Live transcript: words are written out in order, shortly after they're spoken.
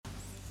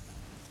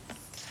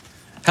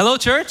Hello,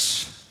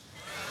 church.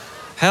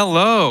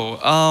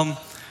 Hello.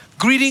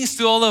 Greetings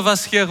to all of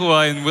us here who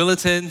are in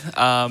Willerton,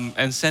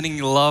 and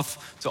sending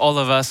love to all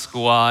of us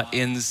who are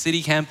in the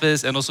city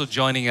campus and also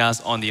joining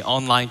us on the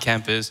online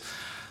campus.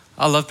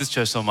 I love this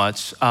church so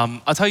much.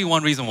 I'll tell you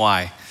one reason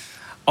why.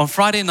 On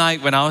Friday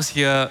night, when I was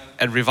here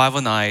at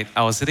Revival Night,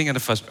 I was sitting in the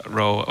first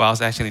row. I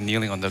was actually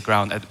kneeling on the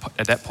ground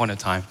at that point in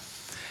time.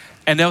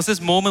 And there was this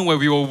moment where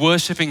we were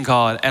worshiping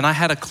God, and I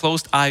had a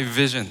closed eye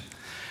vision.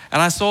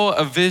 And I saw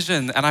a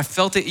vision, and I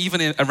felt it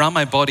even around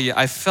my body.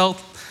 I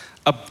felt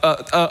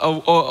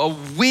a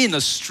wind, a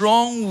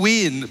strong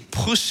wind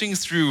pushing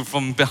through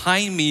from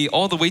behind me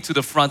all the way to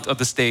the front of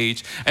the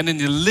stage, and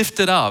then it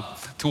lifted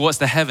up towards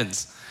the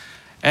heavens.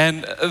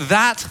 And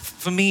that,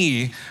 for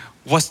me,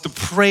 was the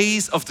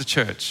praise of the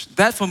church.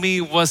 That, for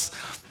me, was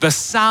the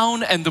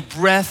sound and the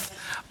breath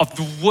of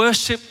the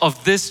worship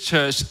of this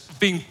church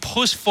being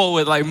pushed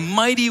forward like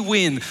mighty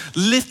wind,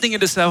 lifting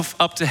itself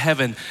up to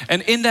heaven.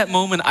 And in that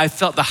moment, I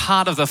felt the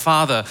heart of the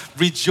Father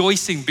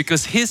rejoicing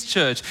because His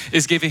church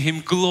is giving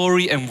Him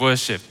glory and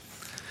worship.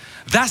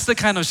 That's the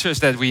kind of church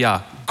that we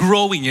are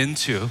growing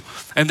into.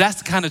 And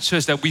that's the kind of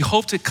church that we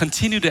hope to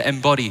continue to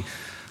embody.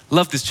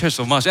 Love this church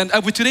so much. And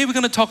today we're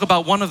going to talk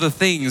about one of the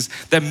things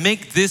that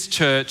make this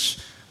church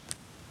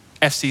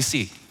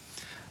FCC.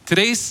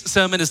 Today's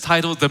sermon is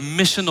titled The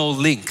Missional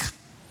Link.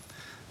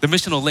 The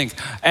Missional Link.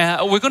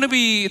 We're going to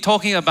be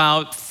talking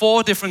about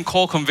 4 different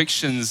core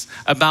convictions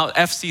about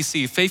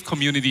FCC, Faith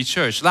Community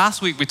Church.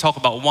 Last week we talked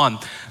about one.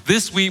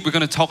 This week we're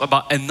going to talk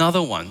about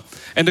another one.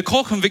 And the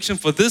core conviction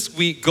for this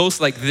week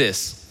goes like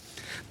this.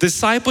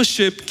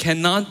 Discipleship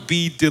cannot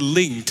be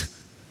delinked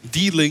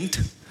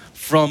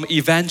from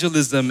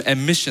evangelism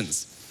and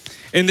missions.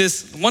 In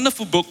this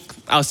wonderful book,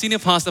 our senior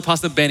pastor,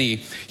 Pastor Benny,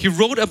 he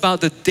wrote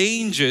about the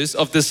dangers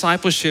of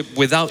discipleship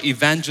without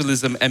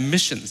evangelism and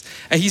missions.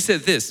 And he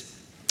said this: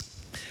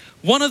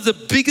 one of the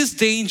biggest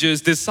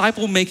dangers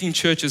disciple-making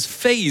churches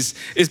face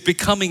is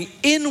becoming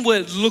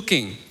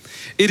inward-looking.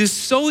 It is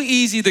so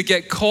easy to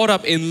get caught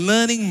up in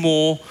learning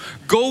more,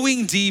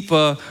 going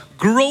deeper,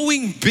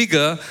 growing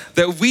bigger,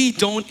 that we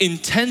don't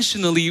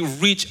intentionally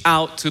reach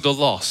out to the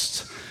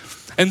lost.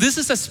 And this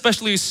is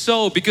especially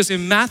so because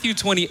in Matthew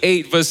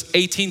 28, verse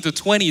 18 to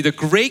 20, the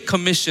Great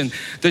Commission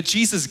that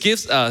Jesus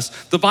gives us,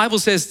 the Bible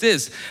says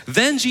this: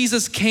 then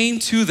Jesus came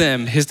to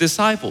them, His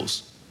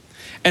disciples,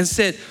 and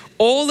said,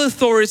 all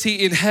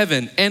authority in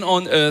heaven and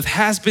on earth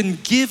has been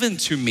given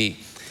to me.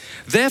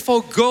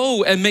 Therefore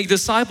go and make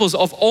disciples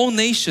of all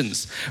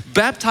nations,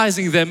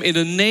 baptizing them in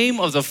the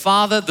name of the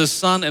Father, the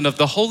Son, and of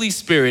the Holy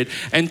Spirit,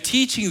 and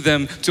teaching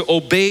them to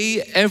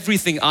obey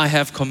everything I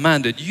have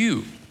commanded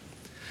you.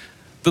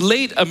 The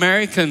late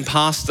American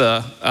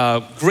pastor,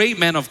 great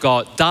man of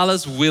God,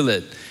 Dallas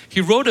Willard, he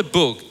wrote a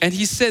book, and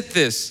he said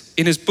this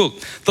in his book: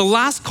 the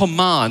last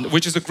command,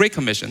 which is a Great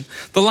Commission,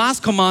 the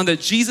last command that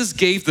Jesus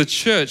gave the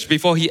church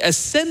before He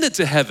ascended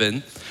to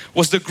heaven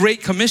was the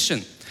Great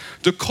Commission,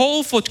 the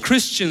call for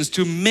Christians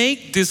to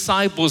make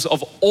disciples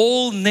of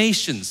all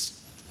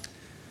nations.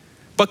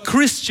 But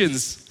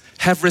Christians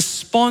have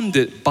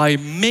responded by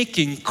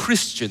making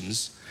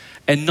Christians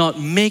and not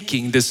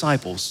making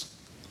disciples.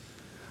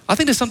 I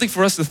think there's something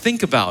for us to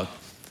think about.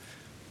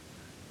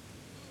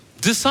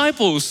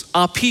 Disciples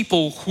are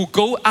people who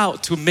go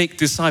out to make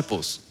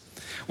disciples.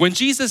 When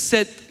Jesus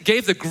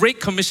gave the Great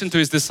Commission to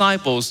His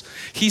disciples,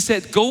 He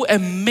said, go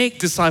and make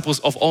disciples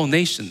of all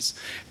nations.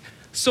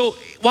 So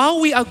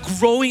while we are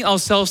growing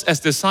ourselves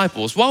as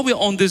disciples, while we're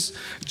on this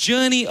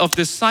journey of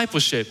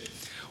discipleship,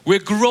 we're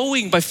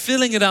growing by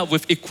filling it up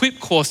with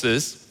equipped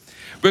courses.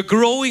 We're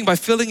growing by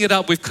filling it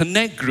up with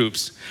connect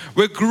groups.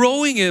 We're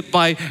growing it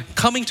by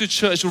coming to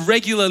church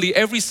regularly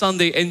every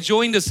Sunday,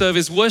 enjoying the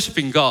service,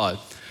 worshiping God.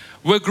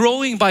 We're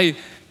growing by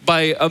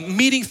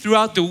meeting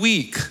throughout the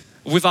week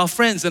with our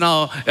friends, and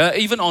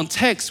even on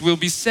text, we'll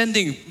be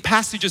sending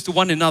passages to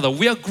one another.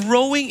 We are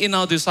growing in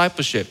our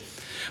discipleship.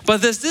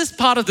 But there's this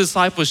part of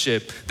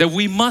discipleship that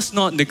we must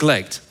not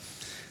neglect,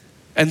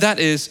 and that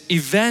is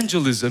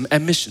evangelism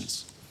and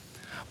missions.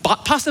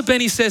 But Pastor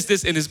Benny says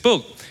this in his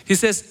book. He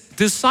says,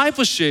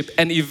 discipleship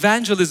and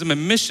evangelism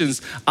and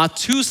missions are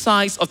 2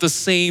 sides of the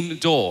same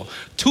door,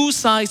 2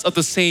 sides of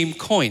the same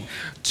coin,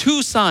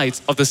 2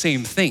 sides of the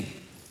same thing.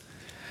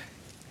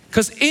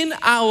 Because in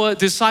our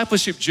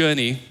discipleship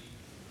journey,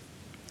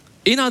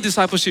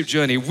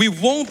 we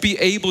won't be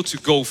able to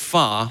go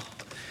far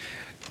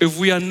if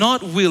we are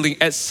not willing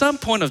at some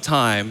point of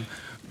time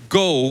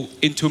go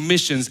into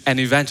missions and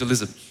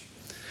evangelism.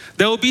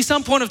 There will be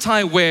some point of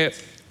time where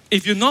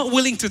if you're not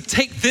willing to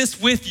take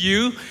this with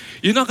you,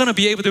 you're not going to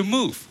be able to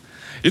move.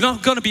 You're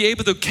not going to be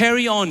able to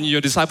carry on your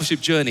discipleship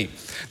journey.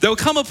 There will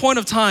come a point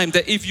of time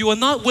that if you are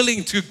not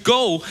willing to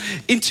go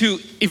into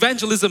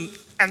evangelism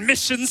and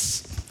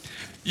missions,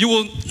 you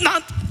will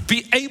not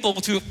be able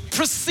to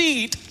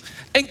proceed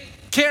and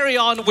carry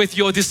on with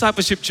your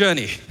discipleship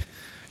journey.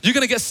 You're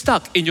going to get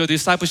stuck in your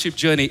discipleship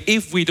journey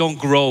if we don't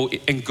grow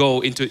and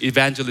go into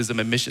evangelism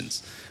and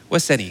missions.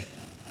 Where's Seni?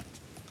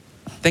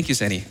 Thank you,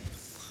 Seni.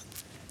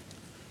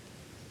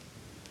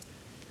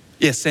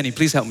 Yes, Sandy,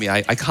 please help me.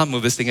 I can't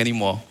move this thing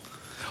anymore.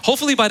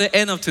 Hopefully by the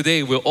end of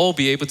today, we'll all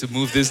be able to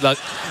move this like,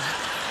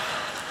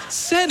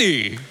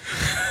 Sandy.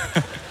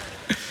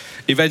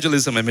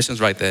 Evangelism and missions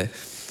right there.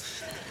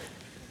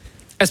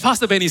 As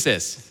Pastor Benny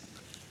says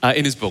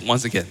in his book,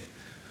 once again,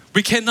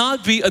 we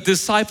cannot be a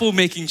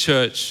disciple-making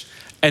church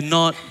and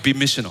not be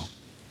missional.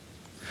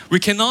 We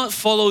cannot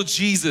follow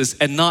Jesus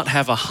and not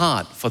have a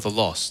heart for the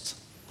lost.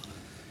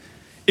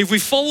 If we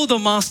follow the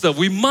Master,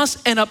 we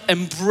must end up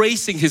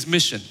embracing His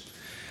mission.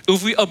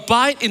 If we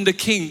abide in the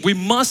King, we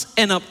must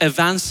end up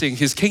advancing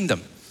His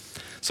kingdom.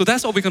 So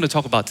that's what we're going to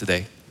talk about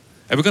today.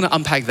 And we're going to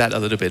unpack that a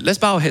little bit. Let's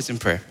bow our heads in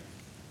prayer.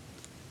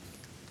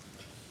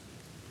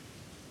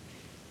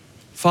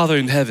 Father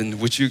in heaven,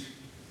 would you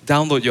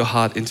download your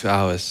heart into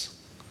ours?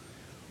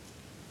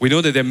 We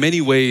know that there are many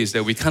ways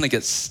that we kind of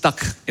get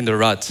stuck in the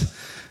rut,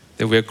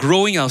 that we're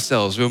growing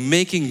ourselves, we're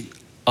making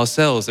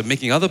ourselves and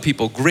making other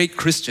people great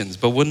Christians,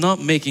 but we're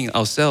not making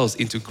ourselves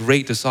into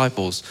great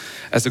disciples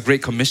as the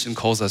Great Commission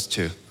calls us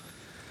to.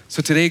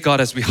 So today, God,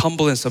 as we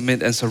humble and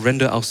submit and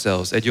surrender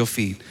ourselves at your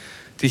feet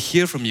to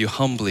hear from you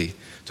humbly,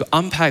 to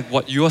unpack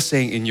what you're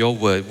saying in your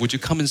word, would you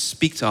come and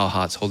speak to our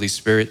hearts, Holy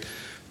Spirit?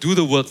 Do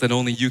the work that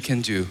only you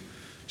can do.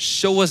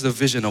 Show us the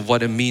vision of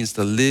what it means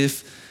to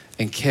live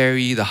and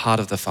carry the heart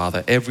of the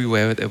Father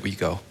everywhere that we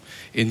go.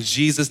 In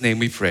Jesus' name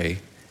we pray,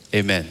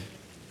 amen.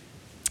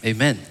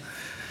 Amen.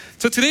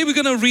 So today we're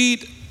going to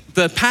read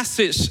the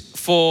passage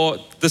for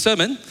the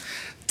sermon,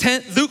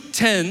 Luke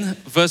 10,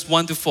 verse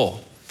 1 to 4.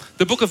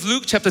 The book of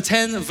Luke, chapter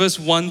 10, verse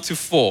 1 to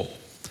 4.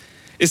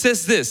 It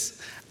says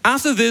this,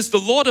 after this, the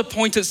Lord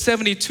appointed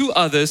 72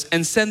 others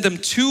and sent them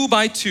 2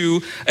 by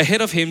 2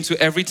 ahead of him to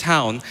every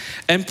town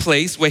and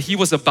place where he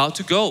was about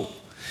to go.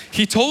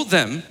 He told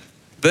them,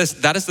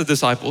 that is the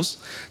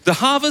disciples, the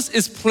harvest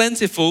is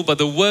plentiful, but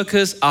the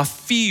workers are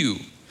few.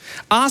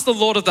 Ask the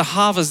Lord of the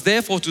harvest,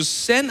 therefore, to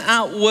send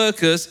out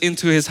workers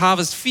into his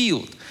harvest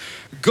field.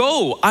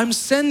 Go, I'm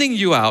sending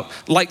you out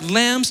like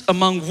lambs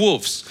among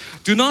wolves.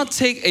 Do not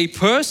take a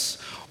purse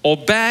or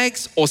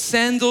bags or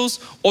sandals,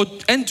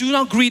 and do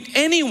not greet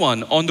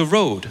anyone on the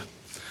road.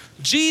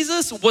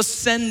 Jesus was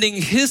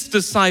sending his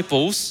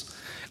disciples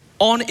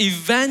on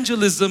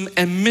evangelism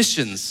and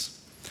missions.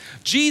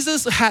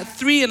 Jesus had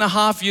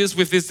 3.5 years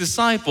with his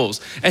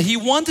disciples, and he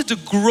wanted to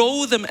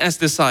grow them as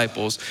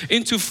disciples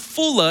into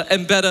fuller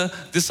and better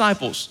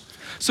disciples.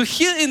 So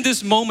here in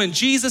this moment,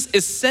 Jesus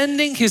is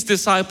sending his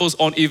disciples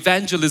on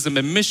evangelism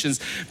and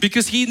missions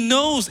because he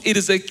knows it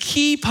is a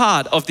key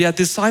part of their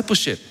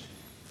discipleship.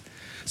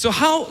 So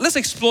let's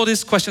explore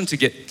this question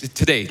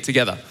today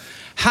together.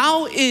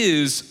 How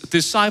is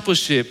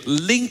discipleship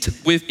linked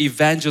with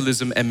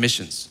evangelism and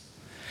missions?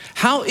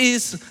 How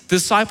is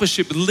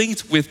discipleship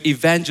linked with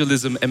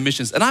evangelism and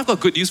missions? And I've got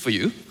good news for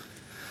you.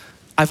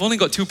 I've only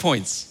got 2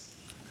 points.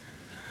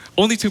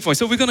 Only 2 points.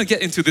 So we're going to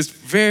get into this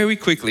very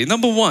quickly.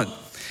 Number 1,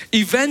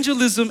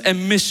 evangelism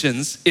and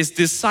missions is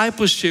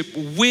discipleship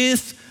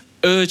with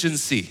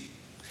urgency.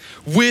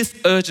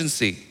 With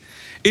urgency.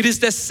 It is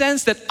the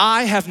sense that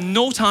I have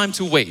no time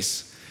to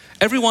waste.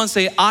 Everyone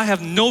say, I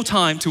have no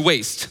time to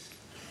waste.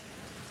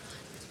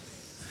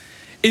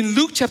 In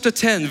Luke chapter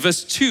 10,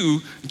 verse 2,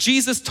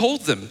 Jesus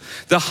told them,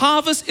 the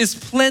harvest is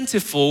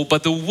plentiful,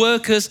 but the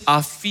workers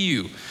are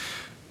few.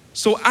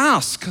 So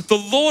ask the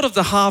Lord of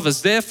the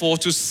harvest, therefore,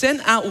 to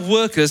send out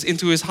workers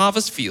into his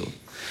harvest field.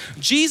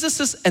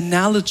 Jesus'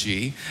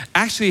 analogy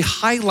actually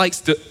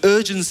highlights the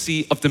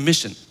urgency of the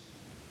mission.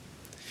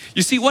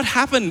 You see, what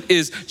happened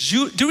is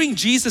during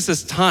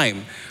Jesus'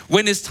 time,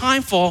 when it's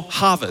time for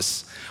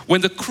harvest,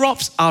 when the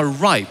crops are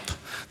ripe,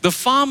 the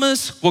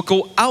farmers will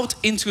go out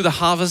into the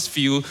harvest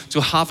field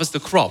to harvest the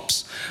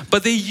crops.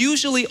 But they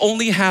usually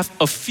only have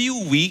a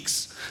few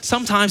weeks,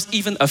 sometimes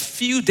even a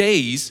few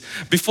days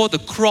before the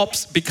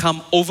crops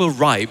become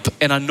overripe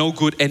and are no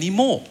good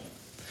anymore.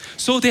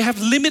 So they have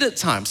limited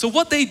time. So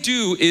what they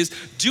do is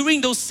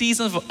during those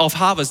seasons of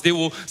harvest, they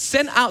will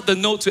send out the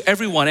note to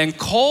everyone and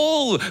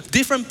call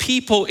different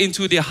people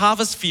into their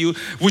harvest field.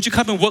 Would you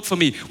come and work for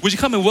me? Would you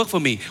come and work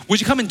for me?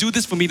 Would you come and do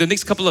this for me the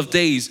next couple of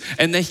days?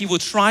 And then he will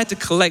try to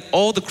collect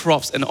all the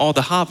crops and all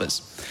the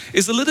harvest.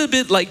 It's a little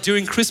bit like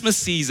during Christmas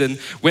season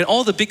when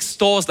all the big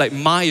stores like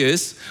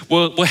Myers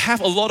will have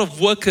a lot of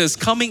workers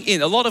coming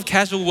in, a lot of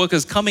casual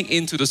workers coming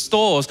into the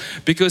stores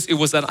because it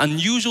was an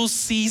unusual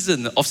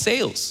season of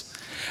sales.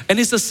 And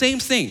it's the same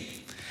thing.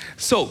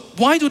 So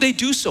why do they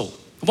do so?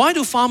 Why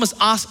do farmers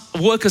ask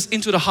workers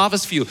into the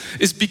harvest field?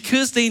 It's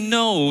because they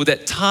know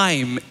that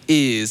time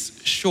is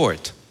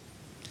short.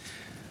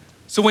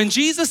 So when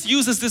Jesus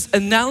uses this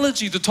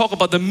analogy to talk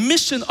about the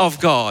mission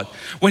of God,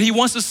 when he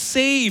wants to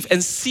save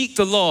and seek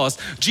the lost,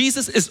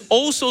 Jesus is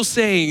also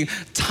saying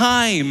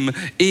time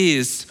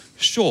is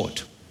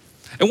short.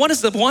 And what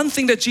is the one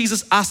thing that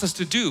Jesus asks us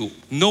to do,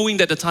 knowing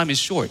that the time is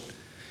short?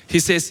 He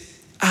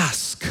says,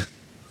 ask.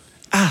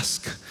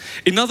 Ask.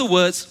 In other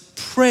words,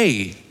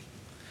 pray.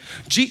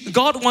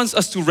 God wants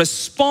us to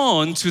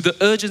respond to the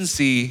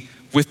urgency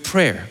with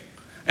prayer.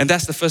 And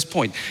that's the first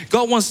point.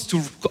 God wants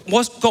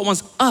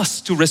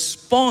us to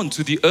respond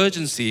to the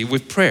urgency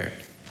with prayer.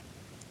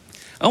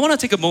 I want to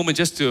take a moment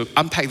just to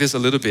unpack this a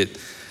little bit.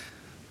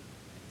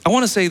 I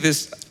want to say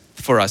this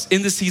for us,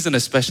 in this season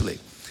especially.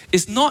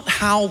 It's not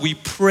how we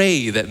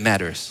pray that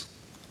matters.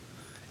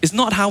 It's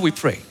not how we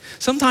pray.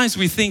 Sometimes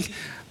we think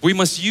we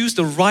must use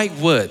the right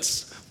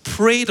words,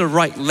 pray the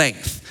right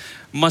length,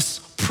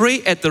 must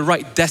pray at the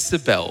right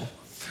decibel.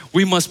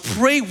 We must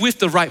pray with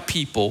the right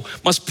people,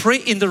 must pray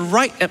in the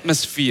right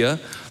atmosphere.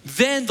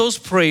 Then those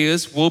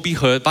prayers will be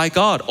heard by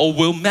God or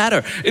will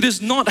matter. It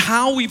is not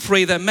how we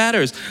pray that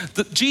matters.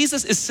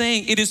 Jesus is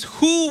saying it is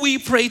who we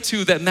pray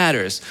to that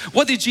matters.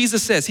 What did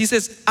Jesus say? He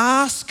says,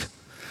 ask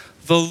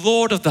the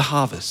Lord of the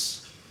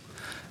harvest.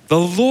 The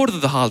Lord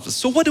of the harvest.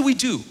 So what do?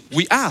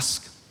 We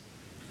ask.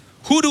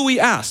 Who do we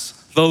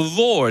ask? The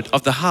Lord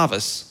of the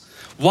harvest.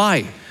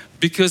 Why?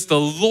 Because the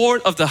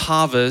Lord of the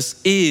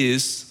harvest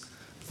is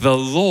the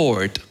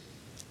Lord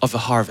of the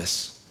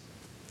harvest.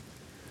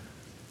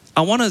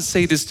 I want to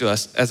say this to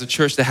us as a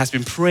church that has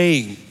been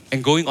praying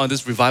and going on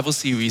this revival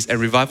series and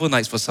revival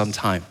nights for some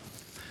time.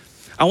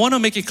 I want to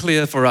make it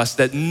clear for us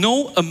that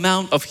no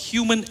amount of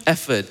human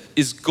effort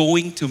is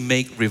going to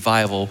make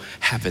revival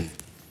happen.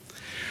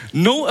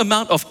 No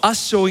amount of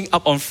us showing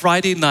up on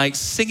Friday night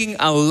singing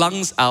our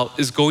lungs out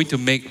is going to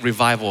make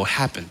revival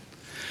happen.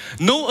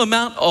 No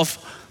amount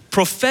of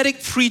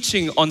prophetic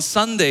preaching on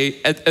Sunday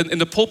in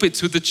the pulpit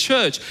to the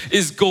church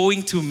is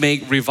going to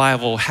make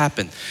revival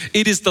happen.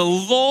 It is the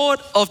Lord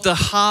of the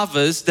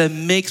harvest that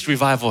makes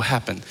revival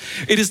happen.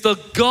 It is the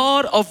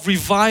God of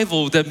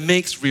revival that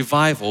makes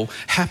revival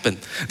happen.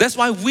 That's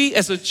why we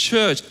as a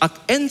church are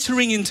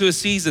entering into a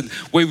season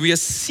where we are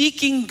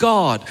seeking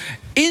God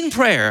in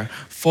prayer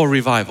for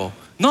revival.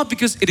 Not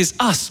because it is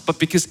us, but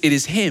because it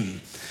is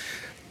Him.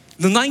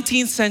 The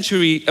 19th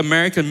century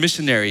American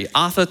missionary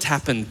Arthur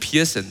Tappan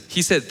Pearson,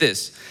 he said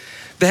this: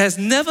 there has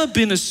never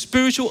been a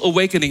spiritual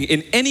awakening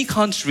in any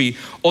country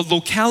or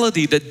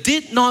locality that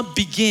did not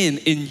begin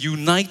in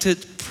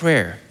united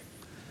prayer.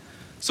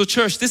 So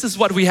church, this is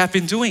what we have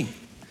been doing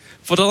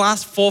for the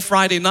last 4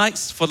 Friday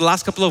nights, for the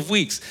last couple of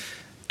weeks.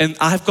 And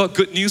I've got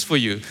good news for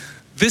you.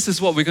 This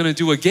is what we're going to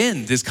do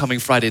again this coming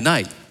Friday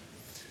night.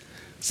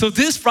 So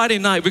this Friday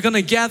night, we're going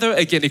to gather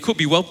again. It could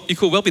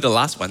well be the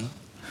last one.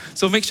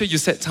 So make sure you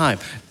set time.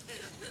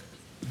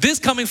 This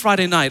coming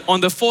Friday night,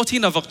 on the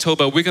 14th of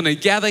October, we're going to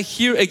gather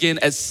here again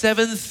at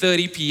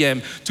 7:30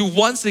 p.m. to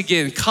once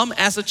again come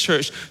as a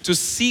church to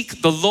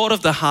seek the Lord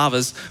of the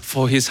harvest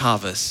for His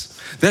harvest.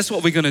 That's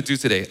what we're going to do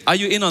today. Are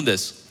you in on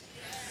this?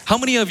 How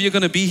many of you are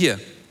going to be here?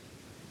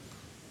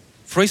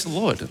 Praise the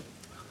Lord. And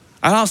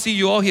I'll see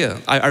you all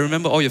here. I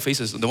remember all your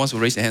faces, the ones who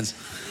raised their hands.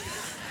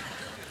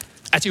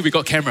 Actually, we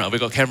got camera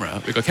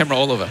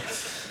all over.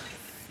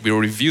 We will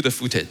review the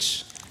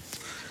footage.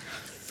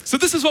 So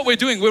this is what we're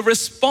doing. We're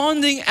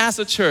responding as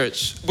a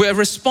church. We're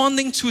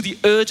responding to the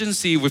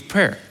urgency with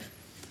prayer.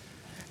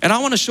 And I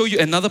want to show you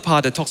another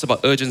part that talks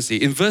about urgency.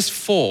 In verse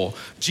 4,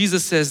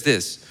 Jesus says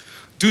this: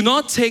 do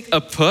not take a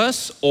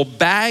purse or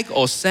bag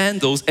or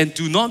sandals, and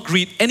do not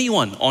greet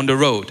anyone on the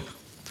road.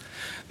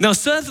 Now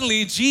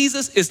certainly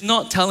Jesus is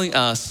not telling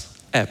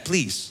us,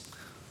 please,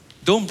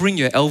 don't bring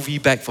your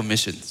LV bag for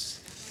missions.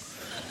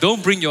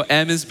 Don't bring your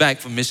Hermes bag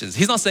for missions.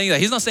 He's not saying that.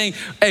 He's not saying,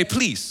 hey,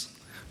 please,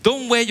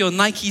 don't wear your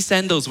Nike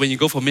sandals when you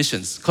go for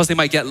missions because they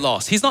might get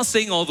lost. He's not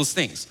saying all those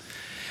things.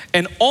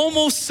 And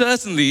almost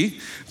certainly,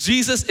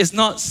 Jesus is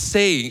not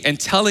saying and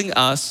telling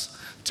us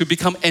to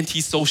become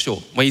antisocial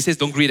when He says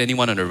don't greet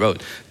anyone on the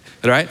road,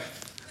 right?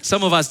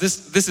 Some of us,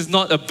 this is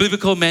not a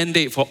biblical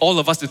mandate for all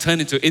of us to turn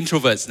into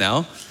introverts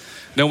now.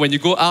 Now, when you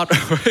go out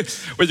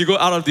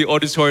of the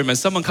auditorium and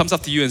someone comes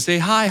up to you and say,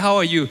 hi, how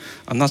are you?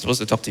 I'm not supposed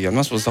to talk to you. I'm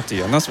not supposed to talk to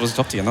you. I'm not supposed to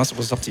talk to you. I'm not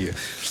supposed to talk to you.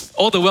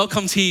 All the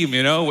welcome team,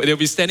 they'll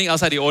be standing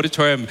outside the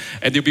auditorium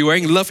and they'll be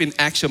wearing love in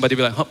action, but they'll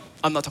be like,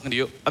 I'm not talking to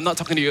you. I'm not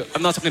talking to you.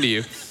 I'm not talking to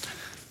you.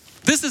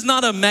 This is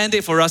not a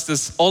mandate for us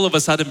to all of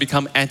a sudden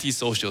become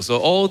antisocial. So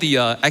all the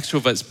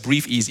extroverts,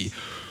 breathe easy.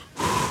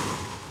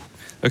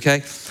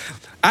 Okay?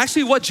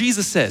 Actually, what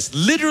Jesus says,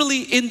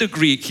 literally in the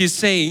Greek, He's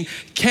saying,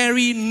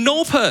 carry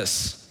no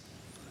purse,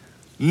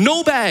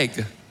 no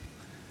bag,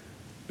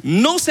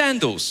 no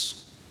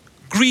sandals,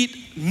 greet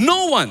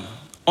no one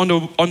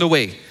on the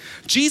way.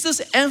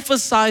 Jesus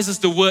emphasizes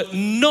the word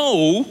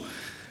no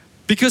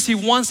because He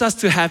wants us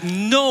to have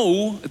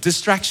no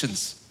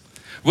distractions,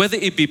 whether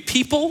it be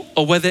people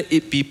or whether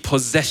it be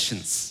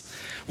possessions,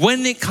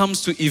 when it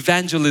comes to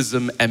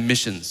evangelism and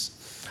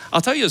missions.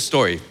 I'll tell you a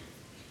story.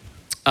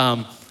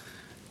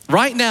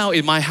 Right now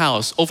in my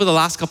house, over the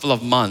last couple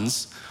of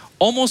months,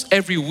 almost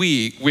every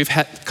week, we've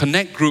had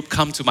Connect Group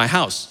come to my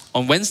house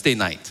on Wednesday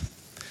night.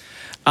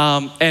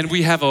 And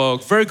we have a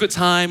very good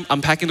time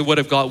unpacking the Word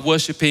of God,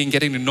 worshiping,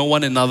 getting to know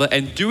one another.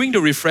 And during the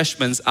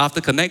refreshments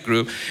after Connect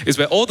Group is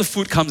where all the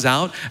food comes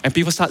out and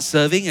people start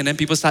serving and then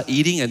people start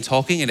eating and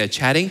talking and they're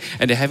chatting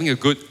and they're having a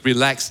good,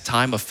 relaxed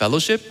time of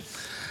fellowship.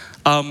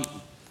 And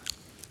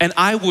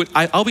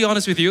I'll be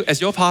honest with you, as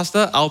your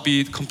pastor, I'll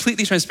be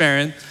completely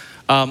transparent.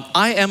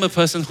 I am a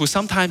person who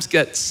sometimes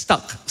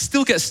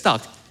still gets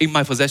stuck in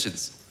my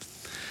possessions.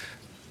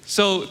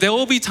 So there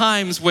will be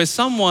times where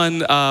someone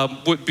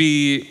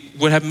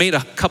would have made a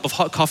cup of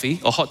hot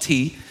coffee or hot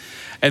tea,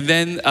 and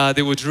then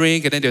they would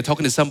drink, and then they're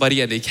talking to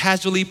somebody, and they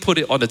casually put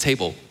it on the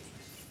table.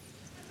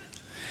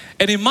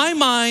 And in my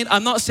mind,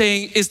 I'm not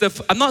thinking, is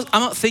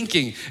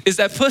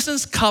that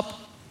person's cup,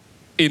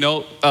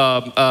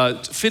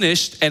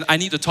 finished, and I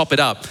need to top it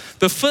up?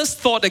 The first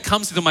thought that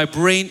comes into my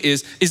brain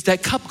is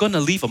that cup gonna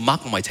leave a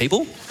mark on my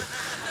table?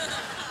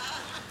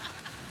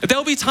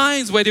 There'll be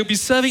times where they'll be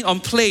serving on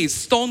plates,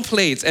 stone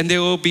plates, and they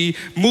will be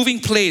moving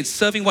plates,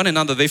 serving one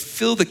another. They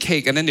fill the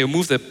cake, and then they'll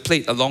move the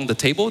plate along the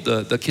table,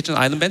 the kitchen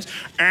island bench.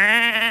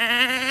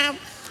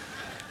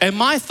 And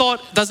my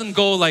thought doesn't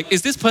go like,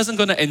 is this person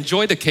gonna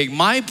enjoy the cake?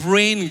 My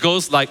brain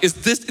goes like,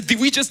 did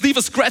we just leave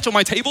a scratch on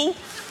my table?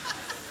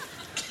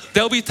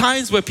 There'll be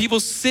times where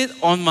people sit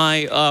on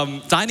my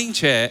dining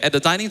chair at the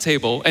dining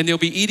table, and they'll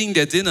be eating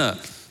their dinner,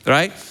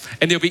 right?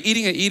 And they'll be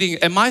eating,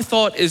 and my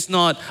thought is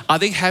not, are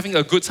they having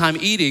a good time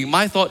eating?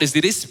 My thought is,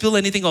 did they spill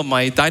anything on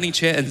my dining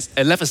chair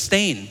and left a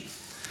stain?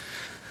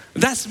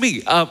 That's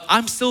me.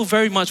 I'm still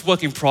very much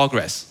work in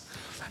progress.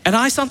 And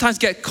I sometimes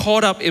get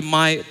caught up in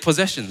my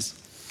possessions.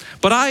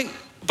 But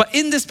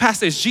in this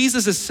passage,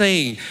 Jesus is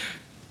saying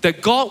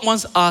that God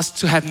wants us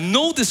to have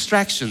no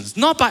distractions,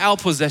 not by our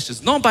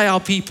possessions, not by our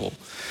people.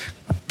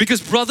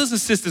 Because brothers and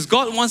sisters,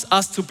 God wants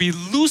us to be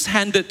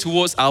loose-handed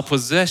towards our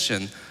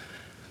possession,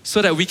 so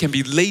that we can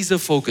be laser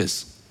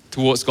focused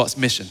towards God's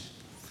mission.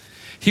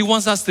 He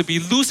wants us to be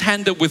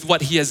loose-handed with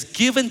what He has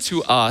given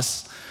to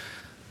us,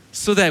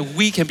 so that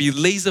we can be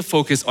laser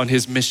focused on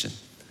His mission.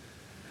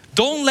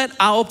 Don't let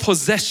our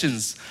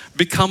possessions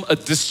become a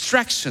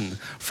distraction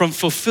from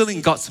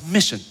fulfilling God's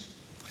mission.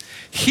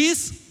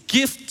 His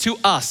gift to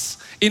us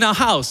in our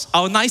house,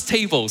 our nice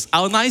tables,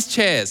 our nice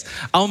chairs,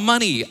 our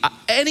money,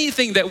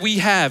 anything that we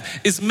have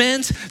is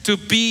meant to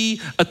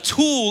be a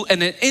tool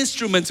and an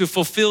instrument to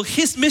fulfill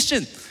His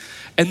mission,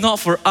 and not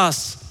for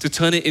us to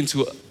turn it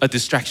into a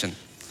distraction.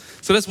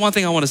 So that's one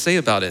thing I want to say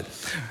about it.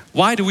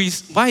 Why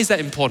is that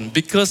important?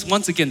 Because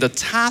once again, the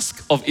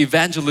task of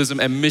evangelism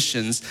and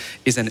missions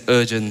is an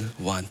urgent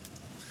one.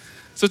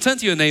 So turn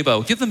to your neighbor,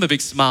 give them a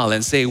big smile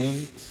and say,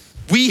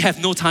 we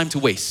have no time to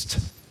waste.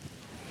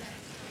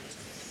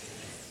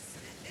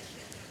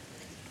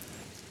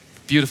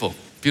 Beautiful,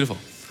 beautiful.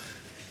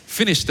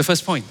 Finish the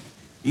first point.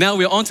 Now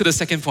we're on to the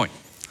second point.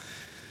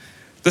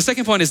 The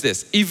second point is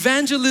this: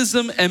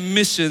 evangelism and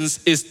missions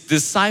is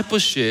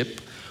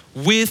discipleship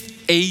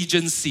with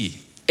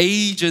agency.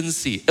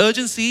 Agency.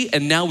 Urgency,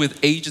 and now with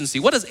agency.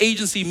 What does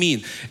agency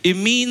mean? It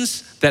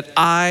means that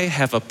I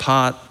have a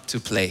part to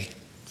play.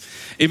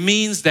 It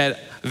means that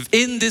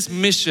in this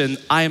mission,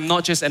 I am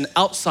not just an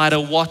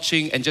outsider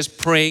watching and just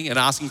praying and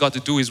asking God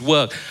to do His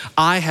work.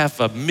 I have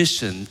a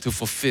mission to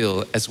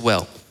fulfill as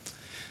well.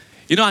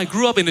 You know, I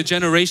grew up in a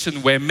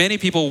generation where many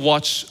people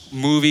watch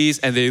movies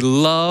and they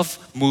love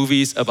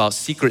movies about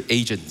secret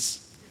agents.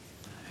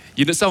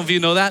 You know, some of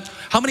you know that?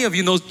 How many of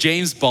you know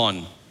James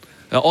Bond?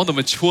 All the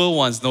mature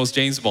ones knows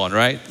James Bond,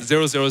 right?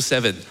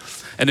 007.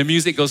 And the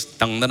music goes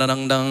dang dang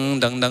dang dang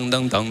dang dang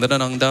dang dang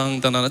dang dang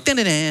dang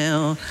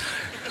dang.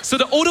 So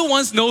the older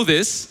ones know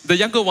this. The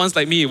younger ones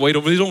like me, we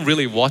don't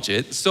really watch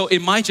it. So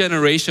in my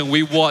generation,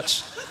 we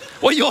watch.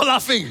 Why are you all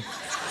laughing?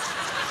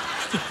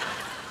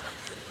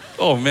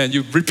 Oh man,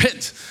 you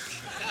repent.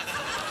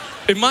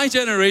 In my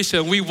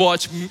generation, we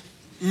watch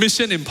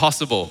Mission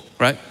Impossible,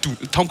 right?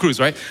 Tom Cruise,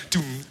 right?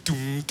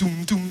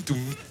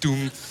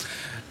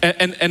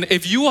 And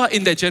if you are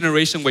in that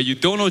generation where you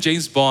don't know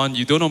James Bond,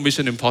 you don't know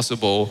Mission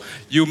Impossible,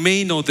 you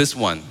may know this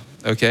one,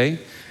 okay?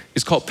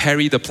 It's called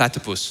Perry the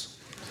Platypus.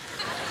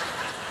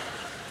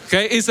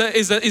 Okay, it's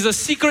a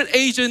secret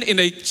agent in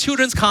a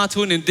children's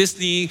cartoon in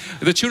Disney.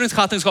 The children's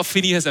cartoon is called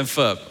Phineas and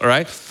Ferb, all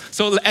right?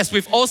 So as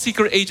with all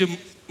secret agent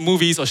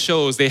movies or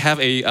shows, they have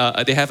an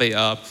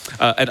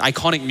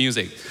iconic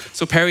music.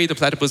 So Perry the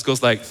Platypus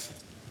goes like,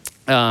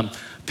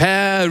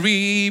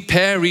 Perry,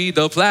 Perry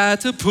the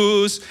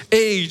Platypus,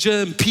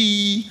 Agent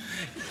P.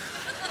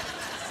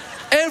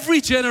 Every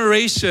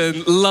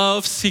generation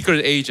loves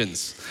secret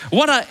agents.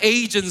 What are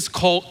agents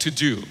called to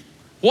do?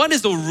 What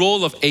is the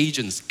role of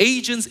agents?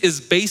 Agents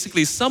is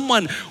basically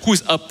someone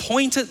who's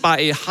appointed by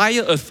a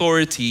higher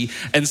authority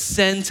and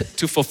sent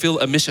to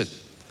fulfill a mission.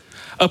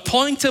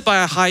 Appointed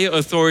by a higher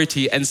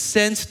authority and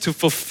sent to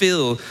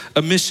fulfill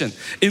a mission.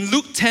 In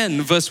Luke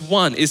 10 verse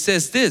 1, it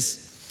says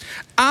this: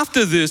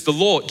 after this, the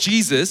Lord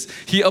Jesus,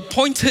 He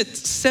appointed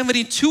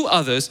 72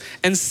 others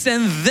and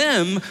sent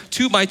them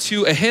 2 by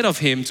 2 ahead of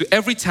Him to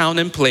every town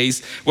and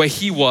place where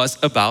He was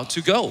about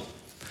to go.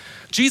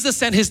 Jesus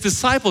sent His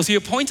disciples, He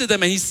appointed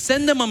them and He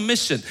sent them a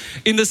mission.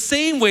 In the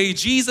same way,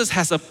 Jesus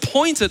has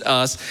appointed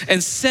us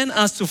and sent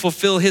us to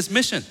fulfill His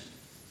mission.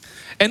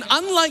 And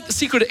unlike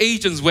secret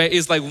agents where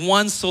it's like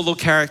one solo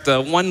character,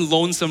 one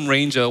lonesome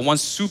ranger, one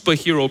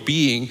superhero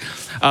being,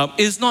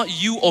 it's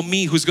not you or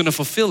me who's going to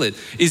fulfill it.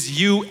 It's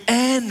you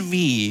and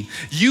me,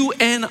 you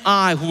and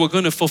I who are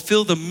going to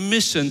fulfill the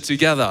mission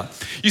together.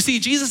 You see,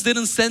 Jesus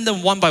didn't send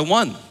them one by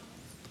one.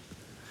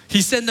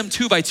 He sent them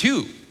 2 by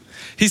 2.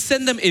 He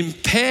sent them in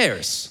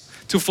pairs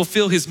to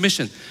fulfill his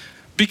mission?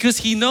 Because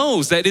he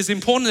knows that it's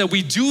important that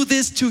we do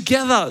this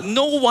together.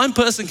 No one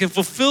person can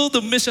fulfill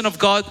the mission of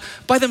God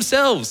by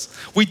themselves.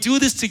 We do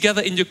this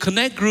together in your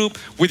Connect group,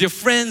 with your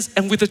friends,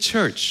 and with the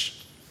church.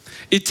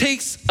 It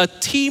takes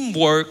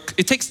teamwork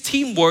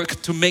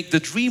to make the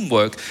dream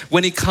work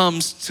when it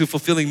comes to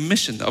fulfilling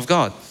mission of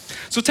God.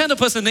 So tell the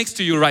person next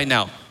to you right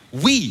now,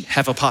 we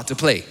have a part to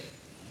play.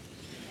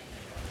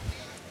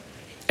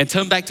 And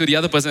turn back to the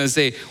other person and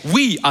say,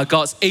 we are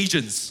God's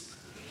agents.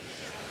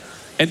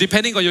 And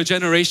depending on your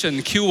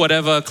generation, cue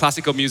whatever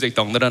classical music.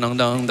 Dong, dong, dong,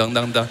 dong, dong,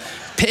 dong, dong.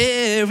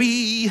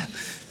 Perry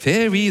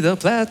the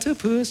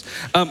platypus.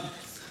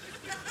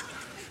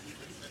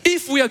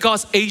 If we are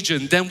God's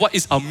agent, then what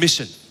is our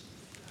mission?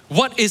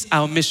 What is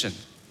our mission?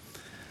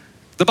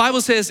 The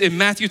Bible says in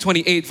Matthew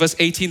 28, verse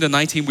 18 to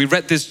 19, we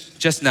read this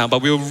just now,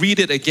 but we'll read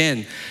it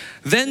again.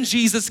 Then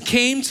Jesus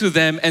came to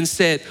them and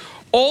said,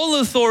 all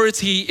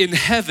authority in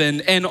heaven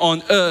and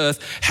on earth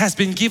has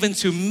been given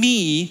to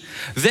me.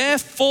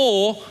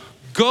 Therefore,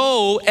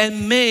 go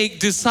and make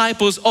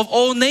disciples of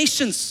all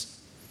nations.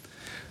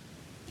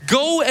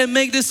 Go and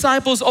make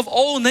disciples of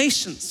all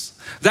nations.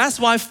 That's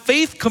why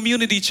Faith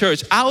Community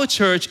Church, our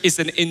church, is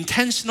an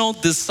intentional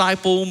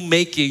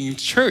disciple-making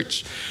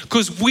church.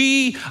 Because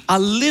we are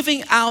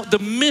living out the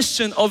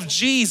mission of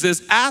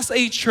Jesus as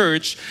a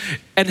church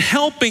and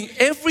helping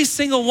every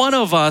single one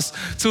of us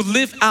to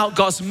live out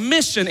God's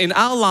mission in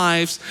our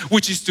lives,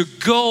 which is to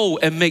go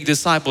and make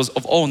disciples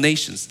of all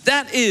nations.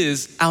 That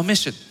is our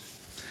mission.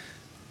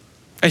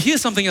 And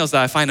here's something else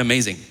that I find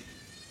amazing.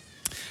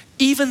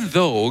 Even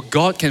though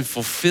God can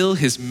fulfill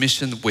his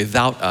mission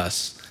without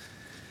us,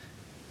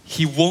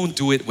 he won't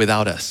do it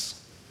without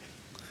us.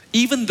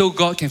 Even though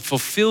God can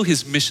fulfill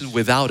his mission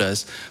without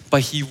us,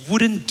 but he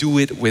wouldn't do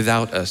it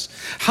without us.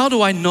 How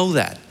do I know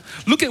that?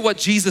 Look at what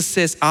Jesus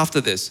says after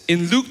this.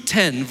 In Luke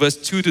 10, verse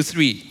 2 to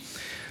 3,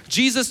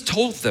 Jesus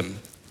told them,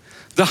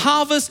 the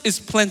harvest is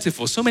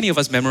plentiful. So many of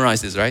us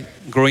memorize this, right?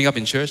 Growing up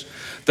in church.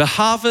 The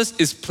harvest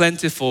is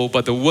plentiful,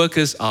 but the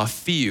workers are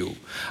few.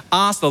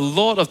 Ask the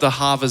Lord of the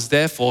harvest,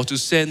 therefore, to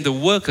send the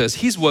workers,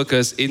 his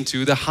workers,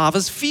 into the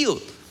harvest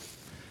field.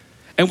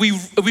 And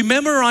we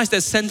memorized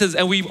that sentence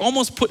and we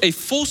almost put a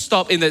full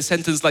stop in that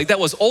sentence, like that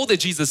was all that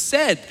Jesus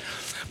said.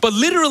 But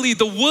literally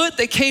the word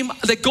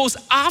that goes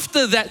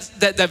after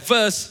that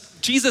verse,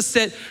 Jesus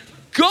said,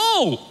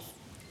 go.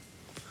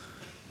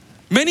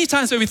 Many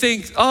times when we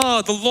think,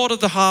 the Lord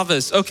of the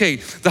harvest, okay,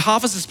 the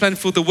harvest is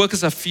plentiful, the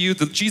workers are few,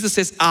 Jesus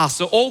says ask.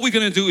 So all we're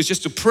going to do is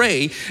just to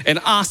pray and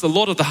ask the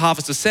Lord of the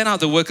harvest to send out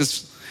the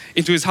workers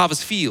into his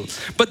harvest field.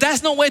 But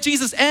that's not where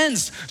Jesus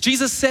ends.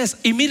 Jesus says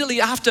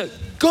immediately after,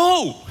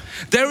 go.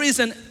 There is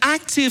an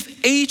active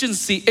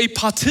agency, a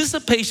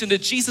participation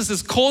that Jesus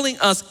is calling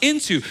us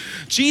into.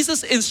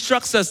 Jesus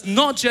instructs us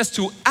not just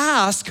to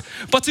ask,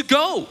 but to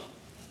go.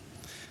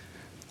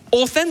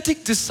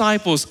 Authentic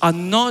disciples are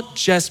not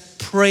just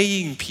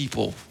praying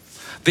people,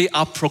 they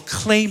are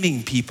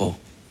proclaiming people.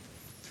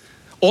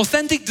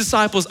 Authentic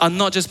disciples are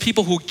not just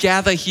people who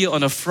gather here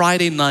on a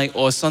Friday night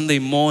or a Sunday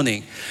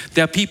morning.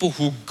 They are people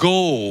who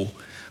go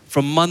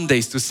from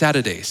Mondays to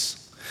Saturdays.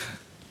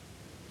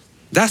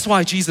 That's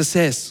why Jesus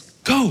says,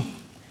 go.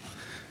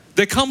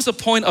 There comes a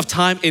point of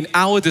time in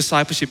our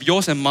discipleship,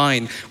 yours and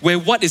mine, where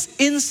what is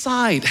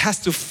inside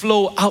has to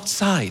flow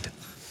outside.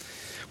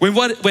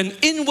 When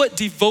inward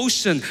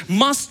devotion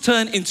must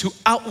turn into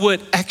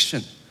outward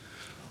action.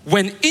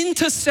 When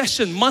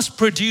intercession must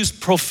produce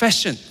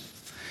profession.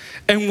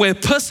 And where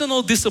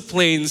personal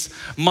disciplines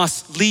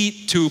must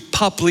lead to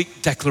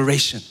public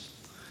declaration.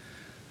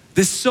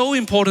 It's so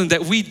important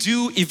that we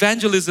do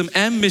evangelism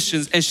and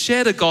missions and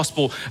share the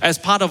gospel as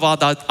part of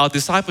our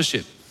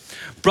discipleship.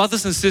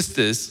 Brothers and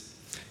sisters,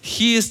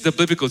 here's the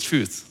biblical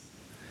truth.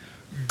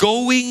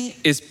 Going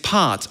is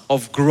part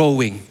of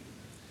growing.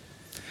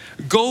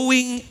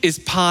 Going is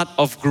part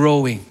of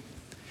growing.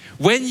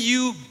 When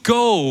you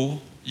go,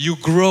 you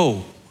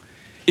grow.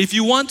 If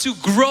you want to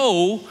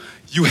grow,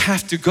 you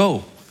have to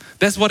go.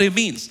 That's what it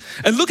means.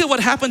 And look at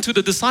what happened to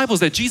the disciples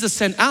that Jesus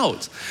sent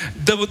out.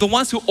 The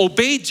ones who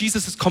obeyed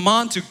Jesus'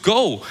 command to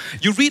go.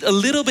 You read a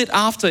little bit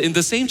after in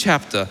the same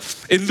chapter.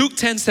 In Luke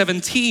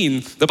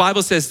 10:17, the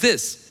Bible says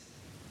this.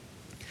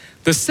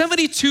 The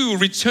 72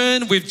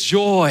 returned with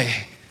joy.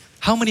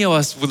 How many of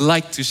us would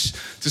like to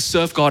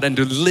serve God and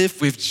to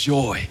live with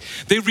joy?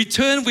 They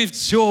returned with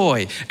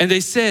joy and they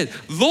said,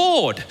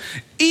 Lord,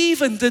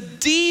 even the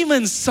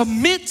demons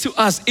submit to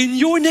us in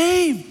your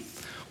name.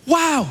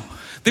 Wow.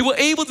 They were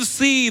able to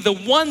see the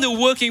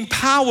wonder-working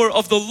power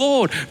of the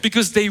Lord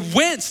because they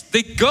went,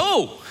 they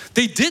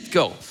did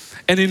go.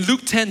 And in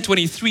Luke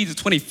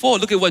 10:23-24,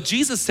 look at what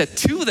Jesus said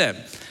to them.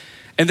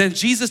 And then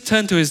Jesus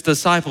turned to his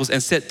disciples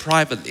and said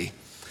privately,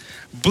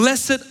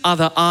 blessed are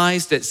the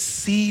eyes that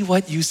see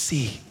what you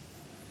see.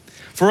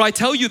 For I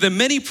tell you that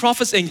many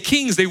prophets and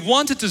kings, they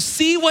wanted to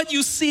see what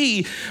you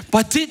see,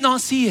 but did not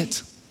see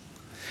it.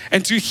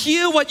 And to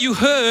hear what you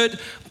heard,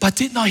 but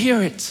did not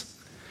hear it.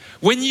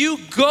 When you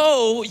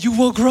go, you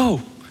will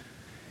grow.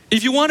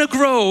 If you want to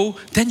grow,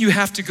 then you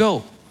have to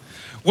go.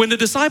 When the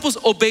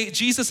disciples obeyed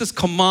Jesus'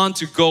 command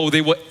to go,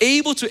 they were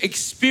able to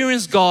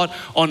experience God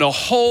on a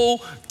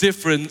whole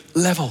different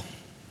level.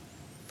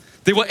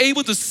 They were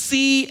able to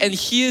see and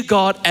hear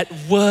God at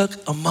work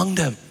among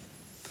them.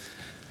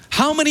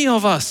 How many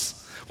of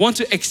us want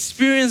to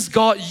experience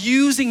God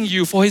using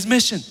you for His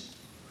mission?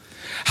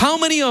 How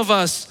many of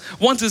us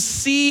want to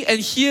see and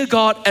hear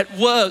God at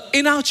work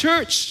in our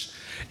church,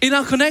 in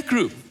our Connect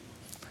group?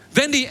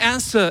 Then the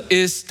answer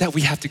is that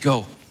we have to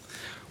go.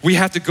 We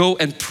have to go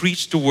and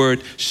preach the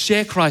word,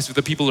 share Christ with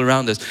the people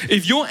around us.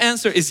 If your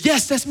answer is,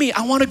 yes, that's me,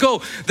 I want to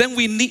go, then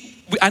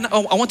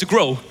I want to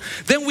grow.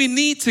 Then we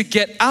need to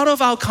get out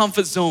of our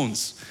comfort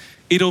zones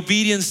in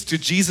obedience to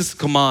Jesus'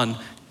 command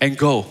and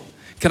go.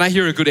 Can I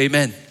hear a good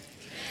amen?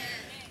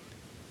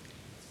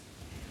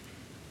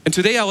 And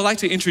today I would like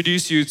to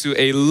introduce you to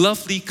a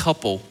lovely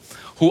couple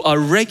who are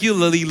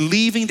regularly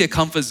leaving their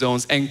comfort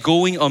zones and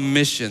going on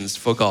missions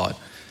for God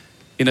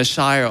in the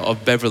Shire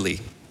of Beverly.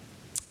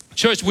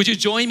 Church, would you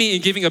join me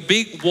in giving a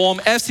big, warm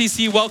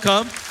FCC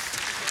welcome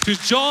to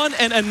John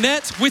and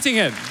Annette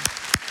Whittingham.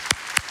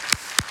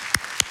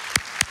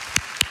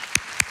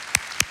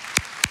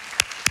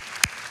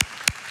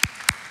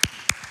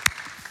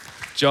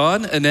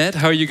 John, Annette,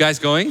 how are you guys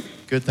going?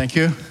 Good, thank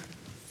you.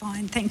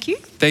 Fine, thank you.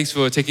 Thanks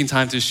for taking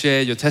time to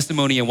share your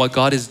testimony and what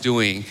God is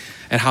doing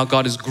and how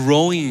God is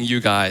growing you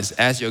guys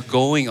as you're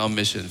going on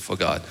mission for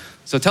God.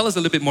 So tell us a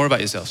little bit more about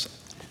yourselves.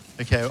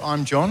 Okay,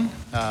 I'm John,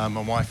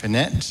 my wife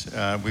Annette.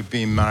 We've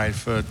been married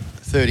for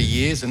 30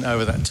 years, and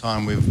over that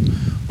time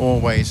we've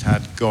always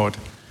had God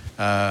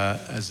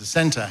as the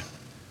center.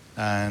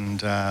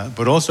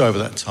 But also over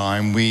that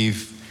time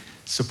we've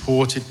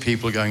supported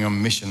people going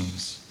on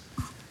missions.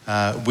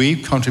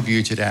 We've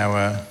contributed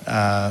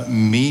our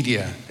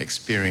media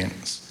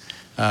experience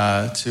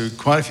to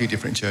quite a few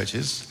different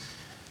churches,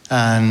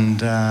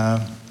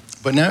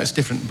 but now it's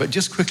different. But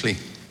just quickly,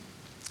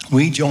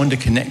 we joined a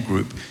Connect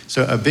group.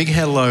 So a big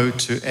hello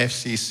to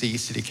FCC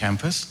City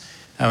Campus,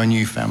 our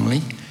new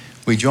family.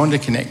 We joined a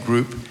Connect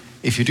group.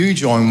 If you do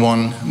join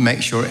one,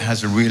 make sure it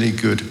has a really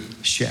good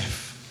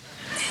chef.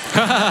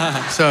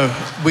 So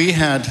we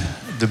had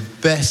the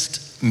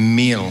best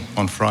meal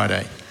on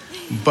Friday,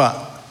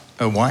 but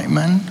a white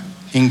man,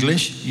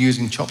 English,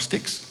 using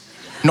chopsticks,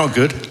 not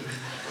good.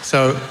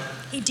 So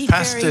He did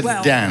Pastor very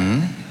well.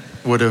 Dan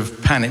would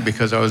have panicked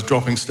because I was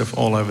dropping stuff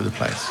all over the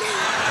place.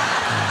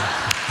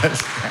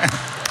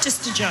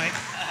 Just a joke.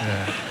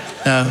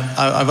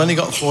 I've only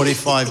got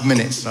 45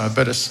 minutes, so I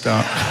better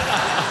start.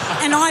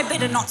 And I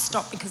better not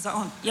stop because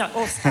I'll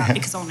start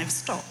because I'll never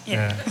stop.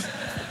 Yeah.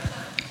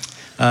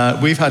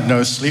 We've had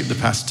no sleep the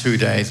past 2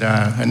 days.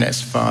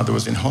 Annette's father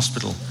was in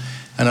hospital.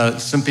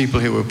 And some people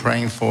who were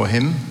praying for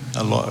him,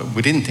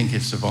 we didn't think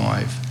he'd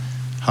survive.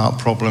 Heart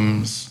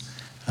problems,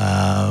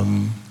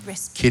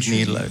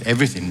 kidney,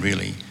 everything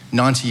really.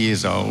 90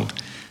 years old.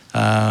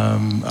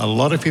 A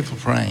lot of people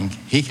praying.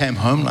 He came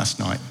home last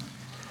night.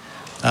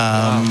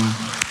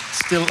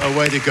 Still a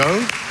way to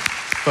go,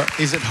 but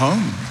he's at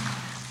home.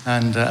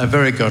 And a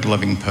very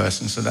God-loving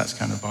person, so that's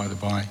kind of by the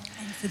by.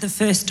 And for the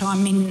first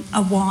time in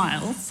a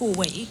while, 4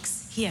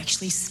 weeks, he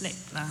actually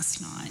slept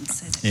last night.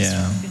 So that's really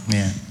good.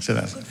 Yeah. So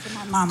that's Good for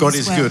my mum God as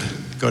is well. good.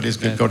 God is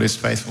good. God is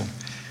faithful.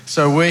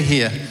 So we're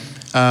here.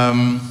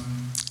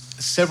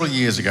 Several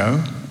years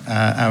ago,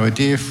 our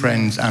dear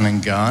friends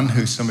Anand Garn,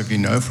 who some of you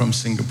know from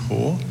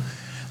Singapore,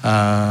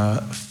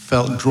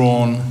 felt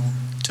drawn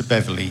to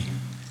Beverly,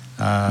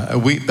 a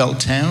wheatbelt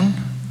town,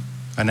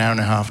 an hour and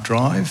a half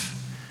drive.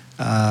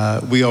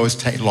 We always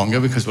take longer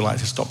because we like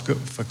to stop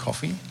for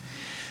coffee.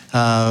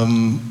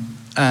 Garn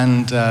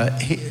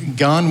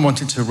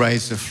wanted to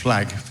raise the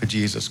flag for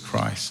Jesus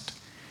Christ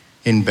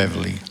in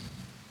Beverly.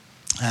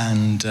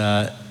 And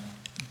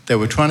they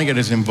were trying to get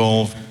us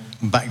involved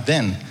back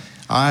then.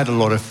 I had a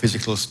lot of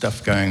physical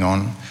stuff going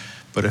on,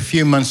 but a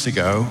few months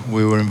ago,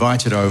 we were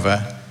invited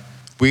over.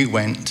 We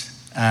went,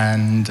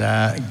 and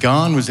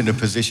Garn was in a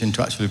position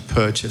to actually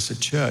purchase a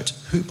church.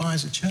 Who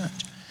buys a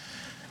church?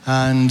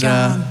 And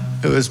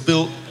it was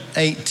built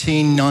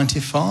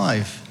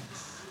 1895.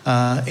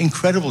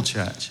 Incredible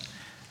church.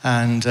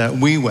 And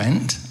we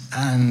went,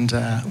 and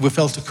we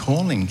felt a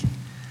calling.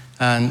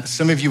 And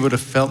some of you would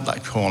have felt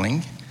that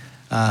calling.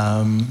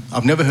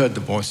 I've never heard the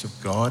voice of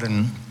God,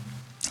 and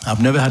I've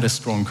never had a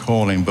strong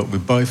calling, but we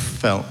both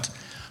felt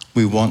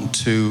we want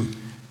to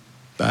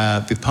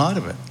be part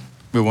of it.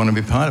 We want to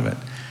be part of it.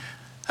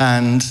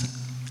 And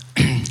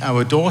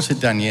our daughter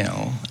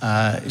Danielle,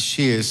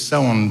 she is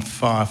so on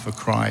fire for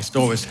Christ,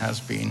 always has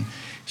been.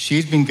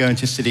 She's been going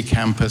to City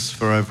Campus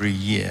for over a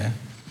year,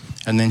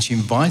 and then she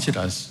invited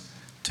us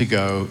to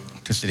go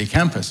to City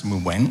Campus, and we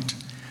went.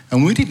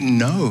 And we didn't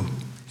know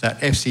that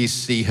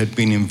FCC had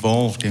been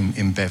involved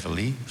in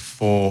Beverly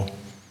for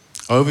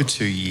over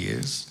 2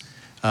 years.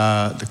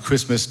 The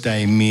Christmas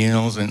Day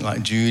meals, and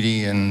like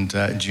Judy and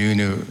June,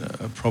 who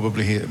are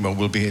probably here, well,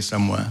 will be here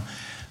somewhere,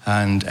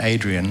 and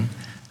Adrian.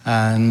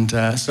 And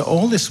so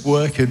all this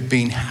work had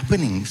been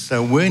happening.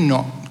 So we're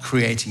not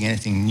creating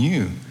anything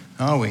new,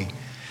 are we?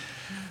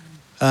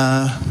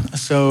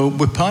 So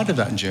we're part of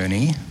that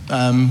journey,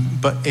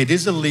 but it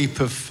is a leap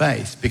of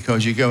faith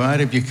because you go out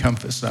of your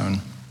comfort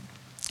zone.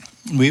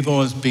 We've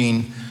always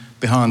been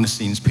behind the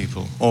scenes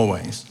people,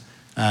 always.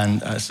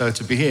 And so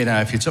to be here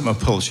now, if you took my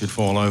pulse, you'd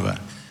fall over.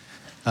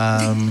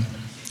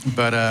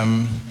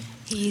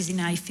 He is in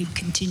AFib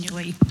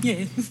continually.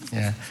 Yeah.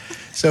 Yeah.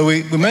 So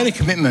we made a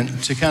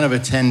commitment to kind of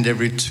attend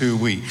every 2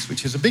 weeks,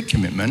 which is a big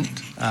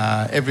commitment.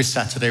 Every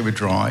Saturday we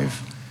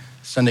drive,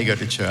 Sunday go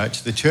to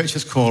church. The church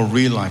is called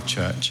Real Life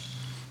Church.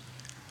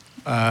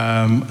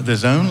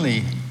 There's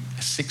only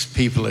 6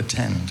 people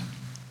attend.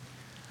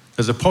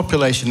 There's a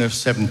population of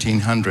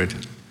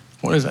 1,700.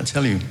 What does that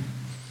tell you?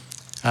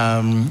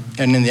 And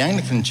in the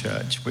Anglican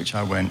church, which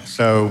I went,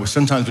 so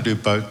sometimes we do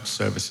both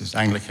services,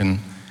 Anglican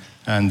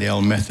and the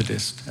Old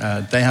Methodist.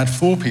 They had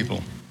 4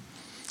 people.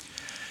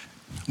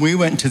 We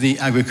went to the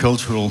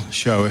agricultural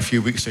show a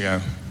few weeks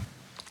ago,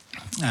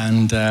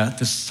 and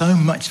there's so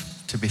much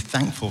to be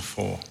thankful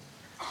for.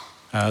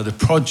 The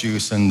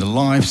produce and the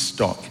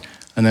livestock.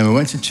 And then we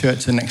went to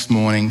church the next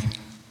morning,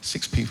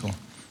 6 people.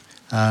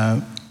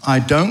 I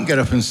don't get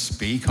up and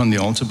speak on the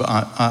altar, but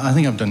I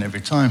think I've done it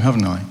every time,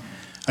 haven't I?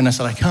 And I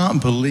said, I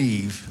can't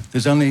believe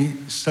there's only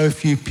so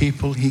few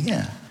people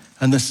here,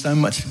 and there's so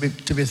much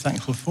to be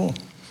thankful for.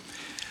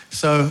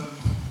 So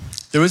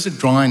there is a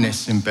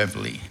dryness in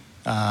Beverley,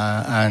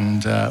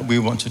 and we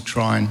want to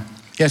try and,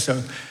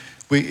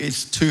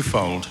 it's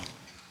twofold.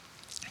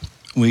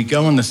 We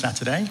go on the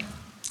Saturday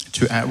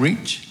to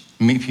outreach,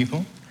 meet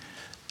people.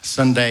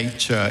 Sunday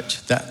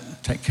church,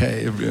 that take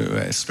care,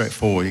 it's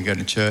straightforward. You go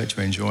to church,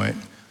 we enjoy it,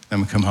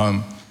 then we come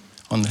home.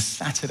 On the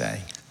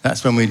Saturday,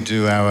 that's when we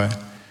do our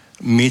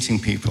meeting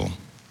people.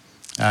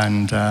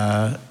 And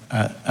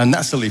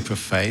that's a leap of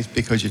faith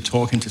because you're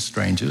talking to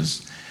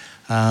strangers.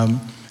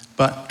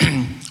 But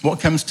what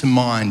comes to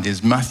mind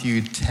is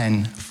Matthew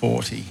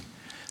 10:40.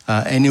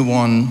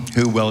 Anyone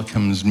who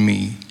welcomes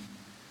me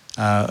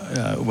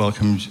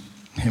welcomes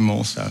him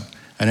also.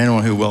 And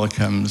anyone who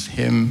welcomes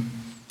him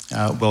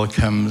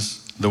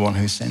welcomes the one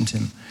who sent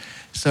him.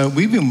 So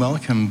we've been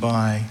welcomed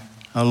by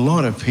a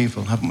lot of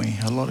people, haven't we?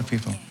 A lot of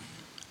people.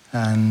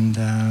 And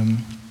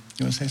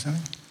you want to say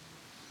something?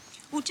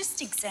 Well,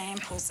 just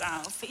examples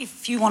of,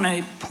 if you want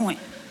to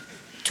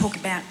talk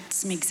about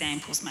some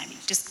examples maybe,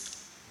 just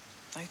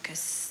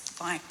focus,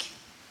 like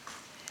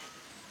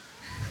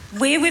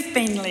where we've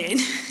been led.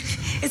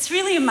 It's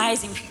really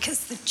amazing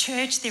because the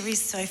church, there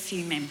is so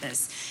few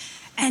members.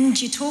 And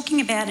you're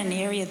talking about an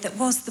area that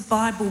was the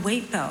Bible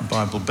wheat belt.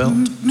 Bible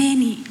belt.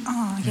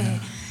 Yeah.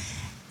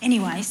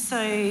 Anyway,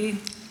 so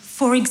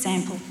for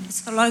example,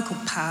 it's the local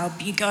pub.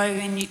 You go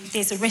and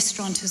there's a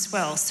restaurant as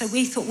well. So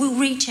we thought we'll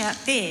reach out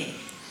there.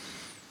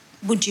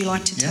 Would you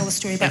like to tell a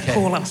story about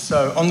Paula?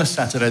 So on the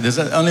Saturday, there's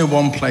only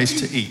one place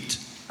to eat,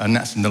 and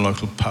that's in the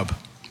local pub,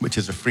 which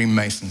is a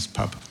Freemasons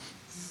pub.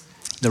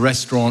 The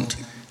restaurant,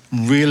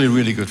 really,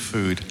 really good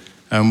food.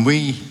 And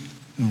we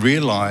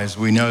realised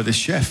we know the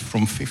chef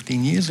from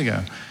 15 years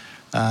ago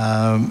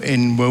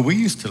in where we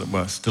used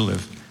to still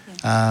live.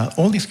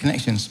 All these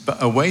connections. But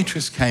a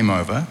waitress came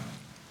over,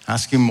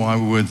 asking why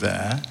we were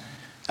there.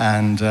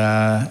 And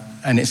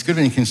it's good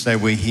when you can say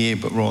we're here,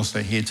 but we're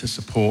also here to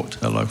support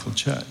a local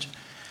church.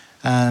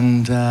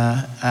 And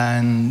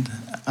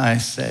I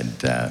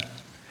said,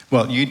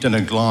 well, you'd done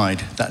a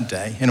glide that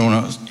day. Anyone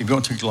else? You've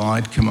got to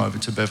glide, come over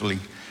to Beverley.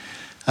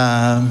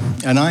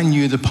 And I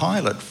knew the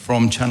pilot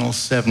from Channel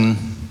 7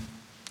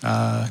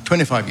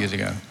 25 years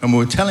ago. And we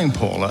were telling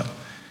Paula,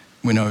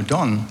 we know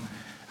Don,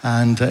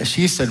 and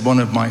she said one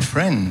of my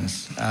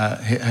friends,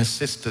 her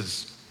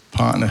sister's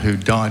partner who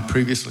died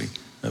previously,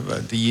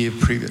 the year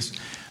previous,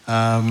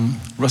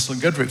 Russell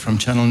Goodrick from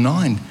Channel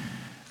 9.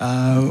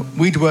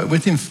 We'd worked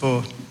with him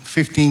for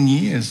 15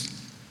 years.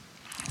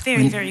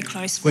 Very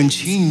close. When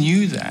she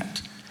knew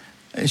that,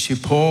 she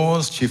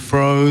paused, she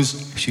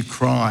froze, she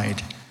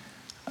cried.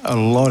 A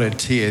lot of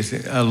tears,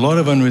 a lot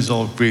of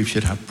unresolved grief.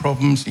 She'd had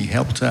problems, he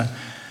helped her,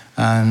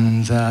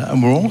 and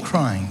we're all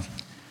crying.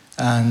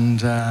 And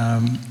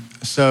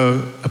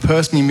so a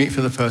person you meet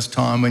for the first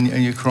time and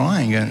you're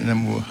crying, and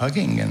then we're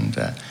hugging, and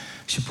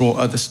she brought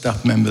other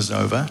staff members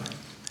over.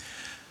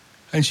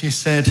 And she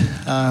said,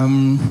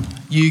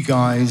 you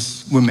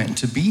guys were meant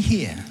to be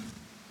here.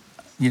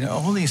 You know,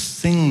 all these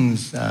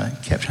things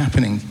kept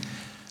happening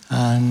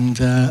and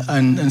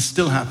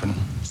still happen.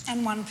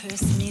 And one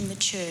person in the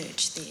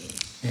church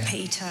there,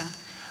 Peter,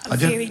 a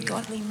very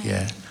godly man.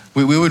 Yeah.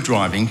 We were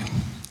driving,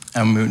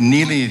 and we were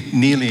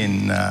nearly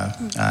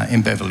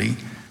in Beverley,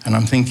 and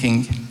I'm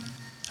thinking,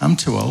 I'm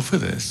too old for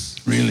this,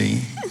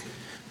 really.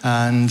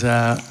 and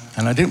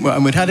I didn't.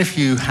 And we'd had a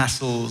few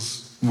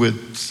hassles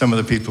with some of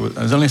the people.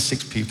 There was only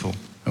 6 people,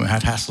 and we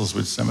had hassles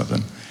with some of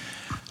them.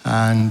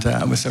 And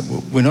we said,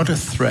 well, we're not a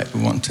threat.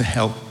 We want to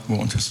help. We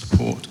want to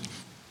support.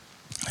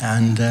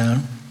 And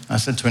I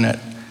said to Annette,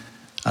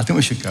 I think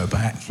we should go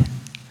back.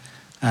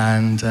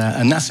 And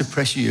that's the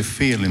pressure you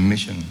feel in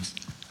missions.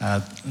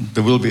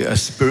 There will be a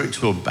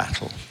spiritual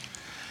battle.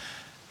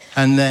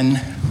 And then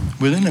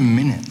within a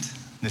minute,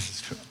 this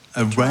is true,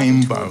 a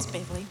rainbow.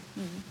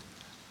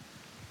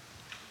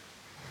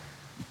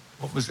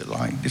 what was it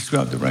like?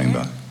 Describe the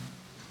rainbow.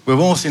 We've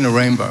all seen a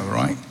rainbow,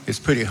 right? It's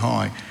pretty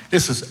high.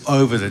 This was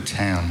over the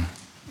town.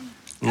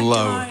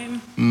 Low,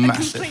 dome,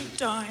 massive. A complete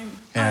dome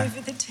Yeah.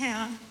 over the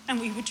town, and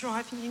we were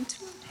driving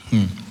into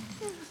it.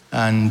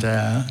 And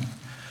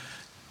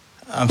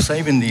I'm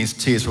saving these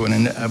tears for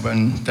when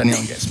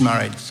Danielle gets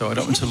married, so I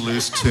don't want to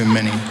lose too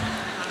many.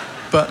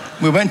 But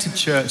we went to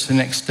church the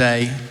next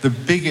day, the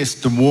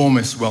biggest, the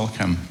warmest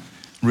welcome,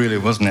 really,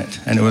 wasn't it?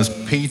 And it was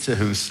Peter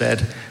who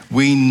said,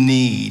 we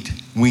need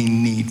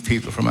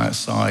people from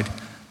outside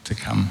to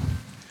come.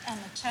 And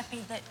the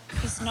chappie that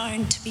is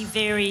known to be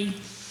very,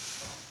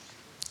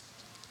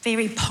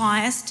 very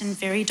pious and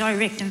very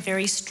direct and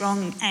very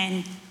strong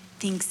and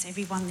thinks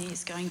everyone there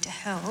is going to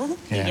hell.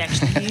 Yeah. He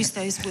actually used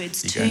those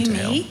words You're to going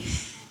to me,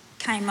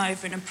 came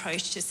over and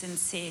approached us and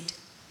said,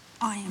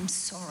 I am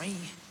sorry,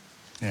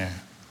 Yeah,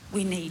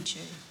 we need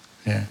you.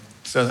 yeah.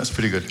 So that's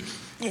pretty good.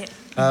 Yeah.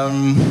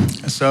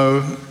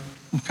 So,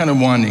 kind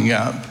of winding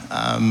up,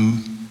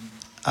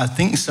 I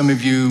think some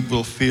of you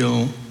will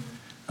feel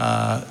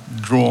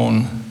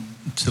drawn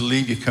to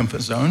leave your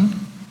comfort zone,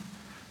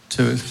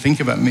 to think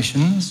about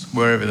missions,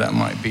 wherever that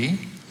might be.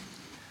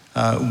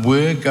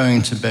 We're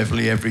going to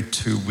Beverley every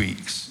 2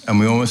 weeks, and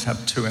we always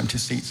have 2 empty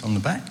seats on the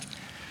back.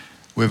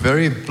 We're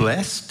very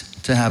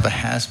blessed to have a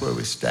house where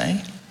we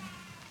stay,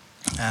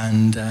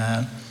 and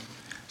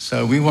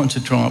so we want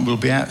to try. We'll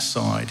be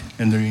outside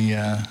in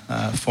the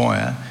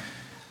foyer.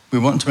 We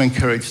want to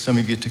encourage some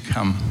of you to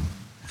come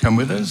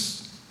with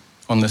us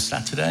on the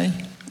Saturday.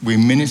 We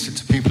minister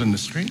to people in the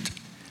street.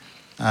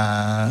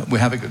 We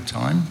have a good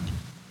time.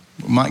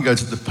 We might go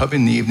to the pub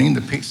in the evening.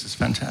 The pizza's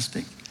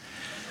fantastic.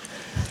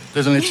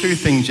 There's only 2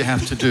 things you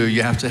have to do.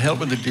 You have to help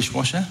with the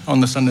dishwasher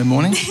on the Sunday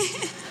morning,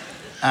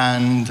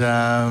 and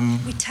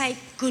We take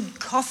good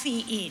coffee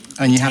in.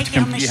 and We you have to take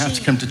our come. You have to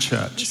machine. come to We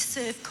church.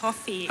 serve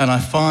coffee. And I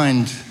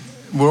find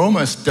we're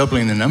almost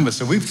doubling the number.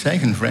 So we've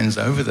taken friends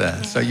over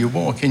there. So you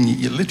walk in,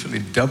 you literally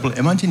double.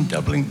 Imagine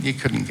doubling. You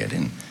couldn't get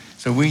in.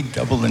 So we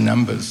double the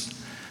numbers.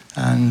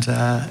 And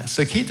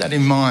so keep that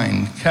in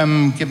mind.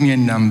 Come, give me a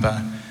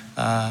number,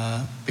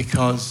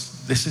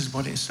 because this is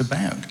what it's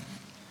about.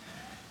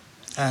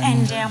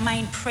 And our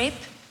main prep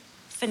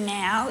for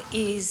now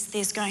is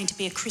there's going to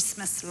be a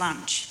Christmas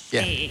lunch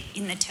Yeah. there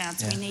in the town.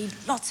 So Yeah. we need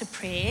lots of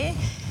prayer.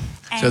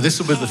 So this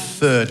will be the hands.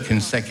 3rd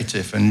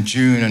consecutive, and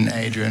June and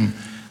Adrian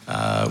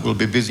will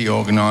be busy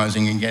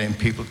organising and getting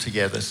people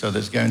together. So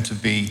there's going to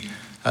be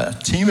a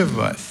team of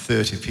about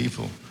 30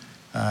 people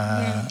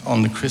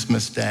on the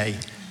Christmas day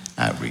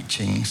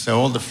outreaching. So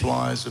all the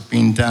flyers have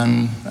been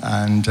done,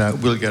 and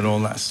we'll get all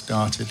that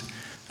started.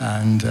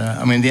 And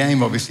I mean, the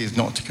aim obviously is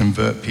not to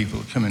convert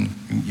people. Come and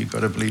you've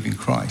got to believe in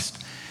Christ.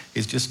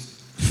 It's just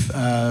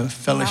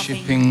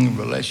fellowshipping,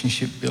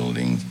 relationship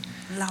building,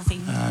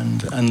 Loving.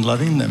 and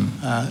loving them.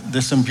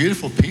 There's some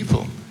beautiful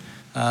people,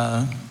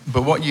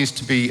 but what used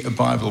to be a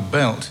Bible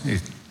Belt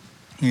is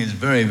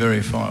very,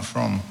 very far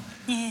from.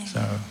 Yeah.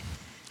 So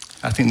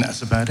I think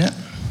that's about it.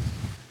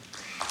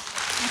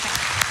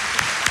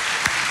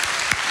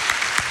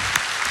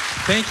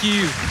 Thank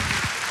you.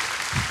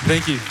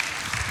 Thank you.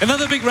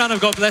 Another big round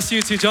of God bless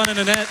you to John and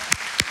Annette.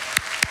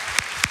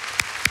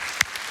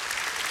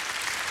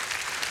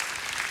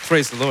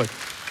 Praise the Lord.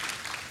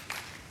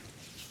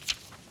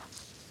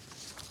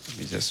 Let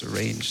me just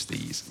arrange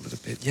these a little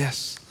bit.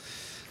 Yes.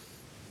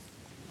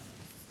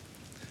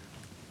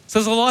 So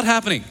there's a lot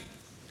happening.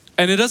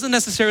 And it doesn't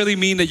necessarily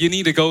mean that you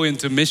need to go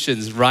into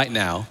missions right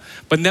now,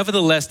 but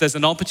nevertheless, there's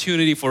an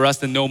opportunity for us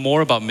to know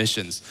more about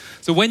missions.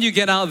 So when you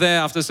get out there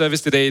after service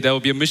today, there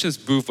will be a missions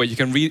booth where you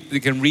can read,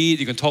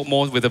 you can talk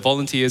more with the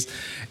volunteers.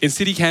 In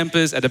City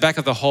Campus, at the back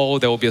of the hall,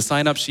 there will be a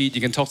sign-up sheet.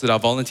 You can talk to our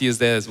volunteers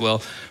there as well.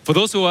 For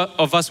those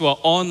of us who are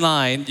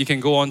online, you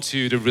can go on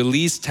to the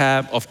release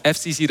tab of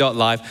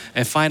fcc.live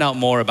and find out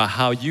more about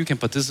how you can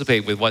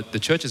participate with what the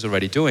church is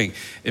already doing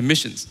in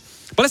missions.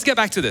 But let's get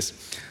back to this.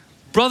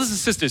 Brothers and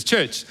sisters,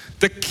 church,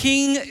 the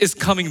King is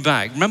coming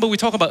back. Remember, we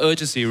talk about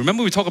urgency.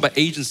 Remember, we talk about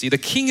agency. The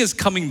King is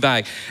coming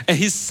back, and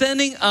He's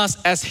sending us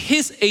as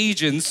His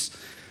agents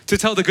to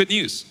tell the good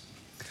news.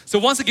 So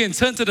once again,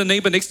 turn to the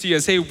neighbor next to you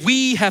and say,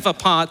 we have a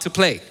part to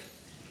play.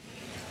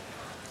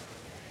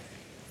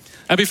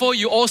 And before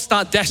you all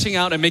start dashing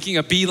out and making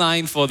a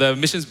beeline for the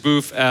missions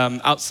booth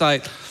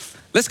outside,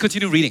 let's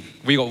continue reading.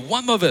 We got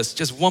one more verse,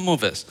 just one more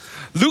verse.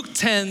 Luke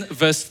 10,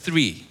 verse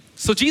 3.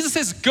 So Jesus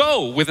says,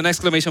 go, with an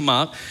exclamation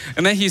mark.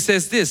 And then He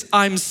says this,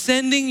 I'm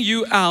sending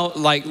you out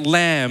like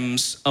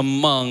lambs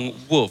among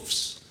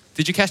wolves.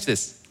 Did you catch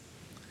this?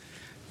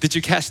 Did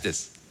you catch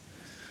this?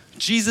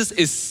 Jesus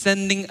is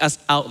sending us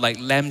out like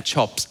lamb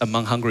chops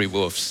among hungry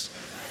wolves.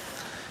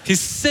 He's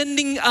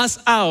sending us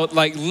out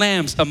like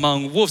lambs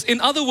among wolves.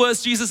 In other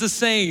words, Jesus is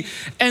saying,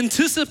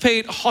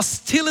 anticipate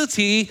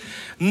hostility,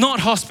 not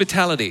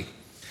hospitality.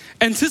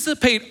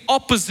 Anticipate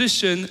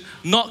opposition,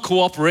 not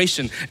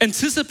cooperation.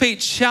 Anticipate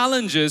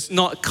challenges,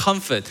 not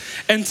comfort.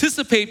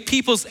 Anticipate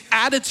people's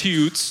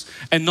attitudes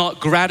and not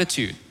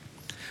gratitude.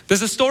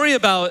 There's a story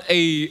about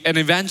an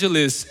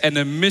evangelist and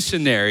a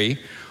missionary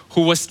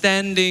who was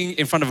standing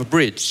in front of a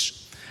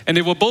bridge. And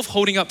they were both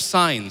holding up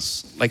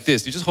signs like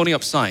this. They're just holding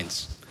up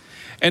signs.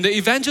 And the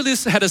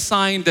evangelist had a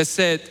sign that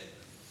said,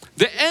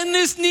 "The end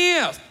is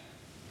near."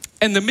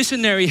 And the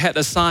missionary had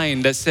a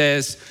sign that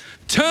says,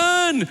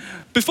 "Turn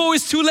before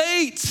it's too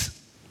late."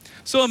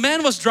 So a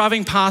man was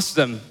driving past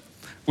them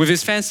with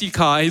his fancy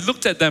car. He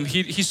looked at them.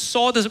 He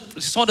saw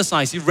the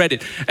signs. He read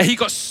it. And he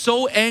got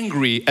so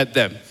angry at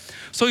them.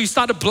 So he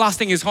started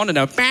blasting his horn at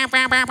them. Bah,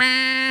 bah, bah,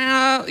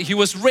 bah. He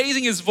was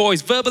raising his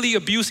voice, verbally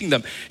abusing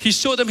them. He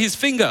showed them his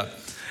finger.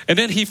 And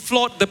then he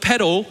floored the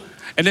pedal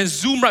and then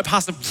zoomed right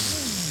past them.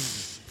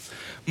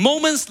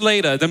 Moments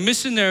later, the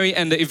missionary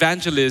and the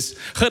evangelist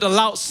heard a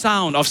loud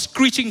sound of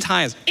screeching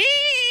tires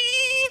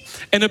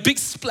and a big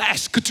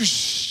splash.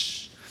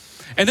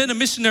 And then the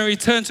missionary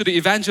turned to the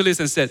evangelist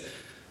and said,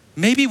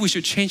 "Maybe we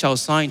should change our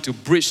sign to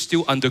bridge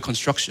still under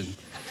construction."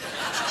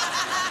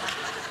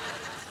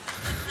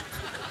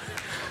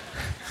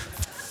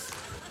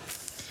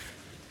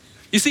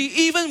 You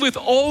see, even with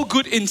all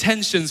good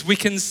intentions, we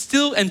can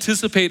still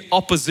anticipate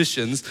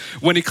oppositions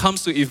when it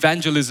comes to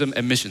evangelism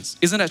and missions.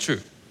 Isn't that true?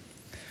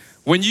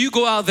 When you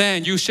go out there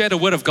and you share the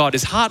word of God,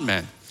 it's hard,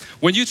 man.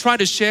 When you try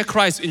to share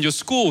Christ in your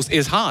schools,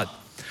 it's hard.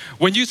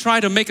 When you try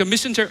to make a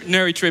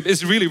missionary trip,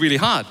 it's really, really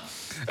hard.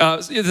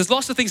 There's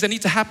lots of things that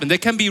need to happen. There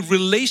can be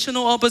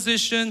relational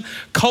opposition,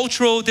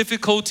 cultural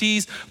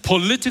difficulties,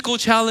 political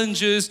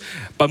challenges,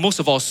 but most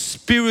of all,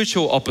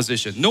 spiritual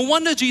opposition. No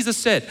wonder Jesus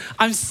said,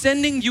 "I'm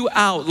sending you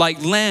out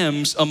like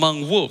lambs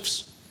among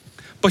wolves."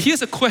 But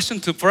here's a question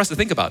for us to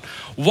think about.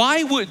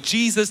 Why would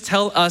Jesus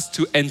tell us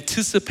to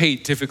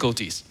anticipate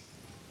difficulties?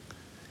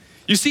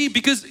 You see,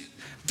 because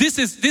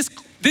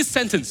this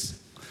sentence,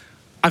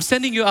 "I'm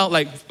sending you out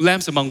like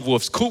lambs among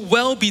wolves," could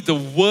well be the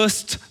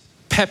worst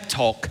pep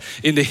talk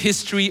in the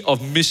history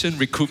of mission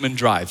recruitment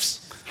drives.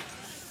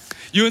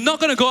 You're not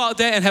going to go out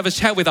there and have a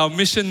chat with our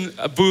mission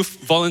booth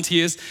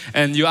volunteers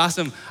and you ask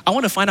them, "I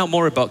want to find out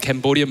more about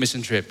Cambodia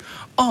mission trip."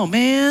 "Oh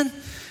man,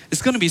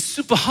 it's going to be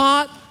super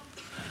hot.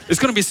 It's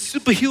going to be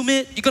super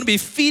humid. You're going to be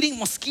feeding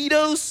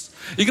mosquitoes.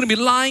 You're going to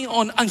be lying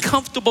on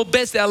uncomfortable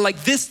beds that are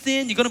like this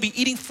thin. You're going to be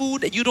eating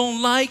food that you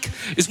don't like.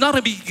 It's not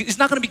going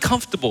to be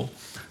comfortable."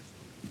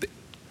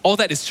 All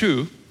that is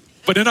true,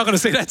 but they're not going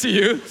to say that to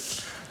you.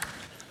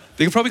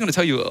 They're probably going to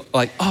tell you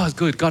like, "Oh, it's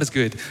good, God is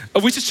good,"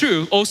 which is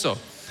true also.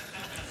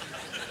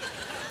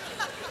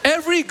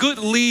 Every good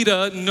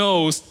leader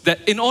knows that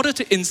in order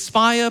to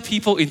inspire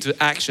people into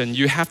action,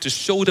 you have to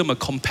show them a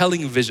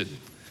compelling vision.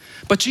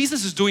 But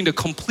Jesus is doing the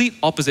complete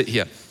opposite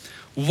here.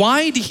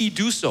 Why did he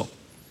do so?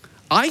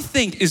 I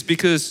think it's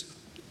because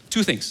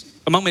two things.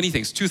 Among many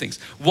things, two things.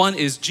 One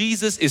is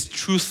Jesus is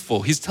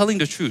truthful. He's telling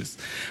the truth.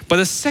 But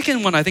the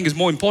second one I think is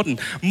more important.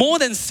 More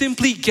than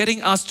simply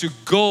getting us to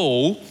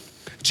go,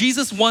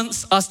 Jesus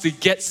wants us to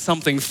get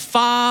something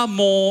far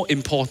more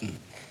important.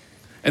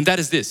 And that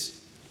is this.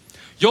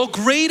 Your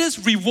greatest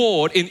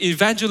reward in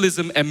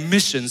evangelism and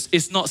missions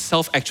is not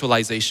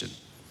self-actualization.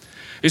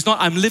 It's not,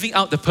 "I'm living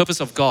out the purpose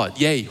of God.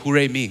 Yay,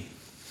 hooray me."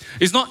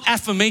 It's not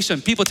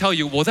affirmation. People tell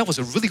you, "Well, that was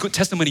a really good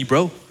testimony,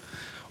 bro."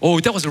 "Oh,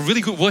 that was a really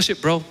good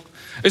worship, bro."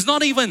 It's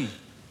not even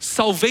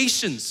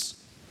salvations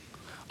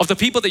of the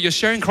people that you're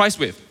sharing Christ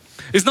with.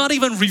 It's not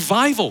even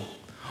revival.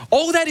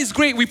 All that is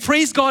great. We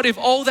praise God if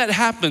all that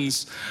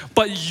happens.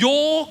 But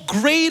your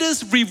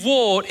greatest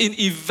reward in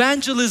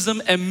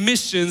evangelism and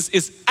missions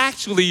is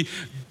actually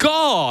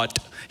God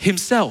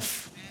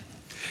Himself.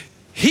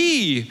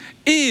 He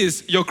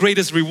is your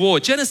greatest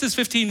reward. Genesis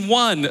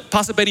 15:1,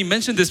 Pastor Benny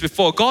mentioned this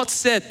before. God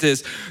said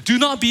this, "Do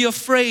not be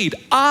afraid.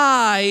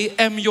 I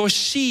am your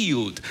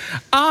shield.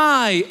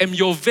 I am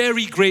your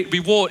very great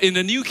reward." In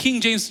the New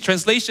King James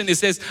translation, it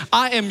says,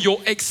 "I am your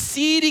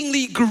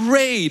exceedingly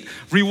great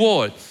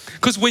reward."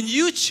 Because when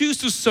you choose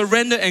to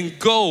surrender and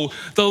go,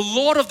 the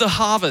Lord of the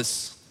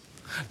harvest,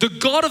 the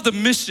God of the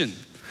mission,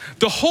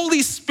 the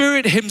Holy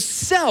Spirit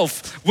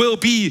Himself will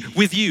be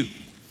with you.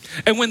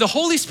 And when the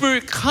Holy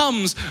Spirit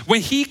comes, when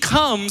He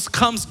comes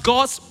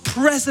God's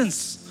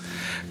presence,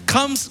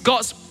 comes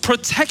God's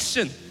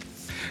protection,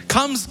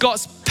 comes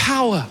God's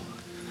power.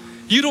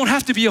 You don't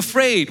have to be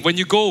afraid when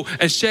you go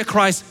and share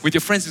Christ with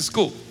your friends in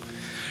school.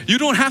 You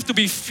don't have to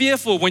be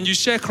fearful when you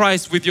share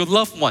Christ with your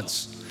loved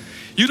ones.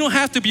 You don't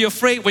have to be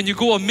afraid when you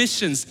go on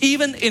missions,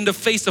 even in the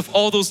face of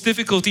all those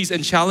difficulties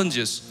and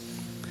challenges.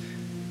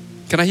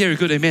 Can I hear a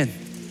good amen?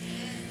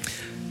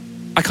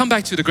 I come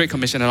back to the Great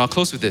Commission and I'll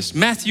close with this.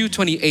 Matthew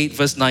 28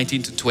 verse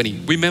 19 to 20.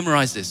 We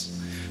memorize this.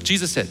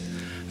 Jesus said,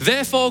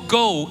 "Therefore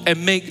go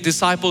and make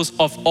disciples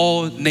of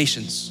all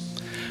nations,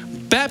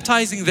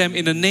 baptizing them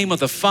in the name of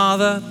the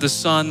Father, the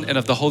Son, and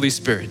of the Holy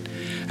Spirit,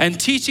 and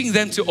teaching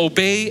them to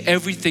obey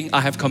everything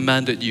I have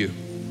commanded you."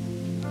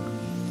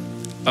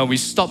 And we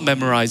stop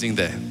memorizing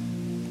there.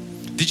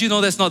 Did you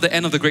know that's not the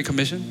end of the Great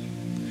Commission?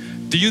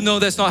 Do you know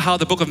that's not how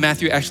the book of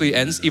Matthew actually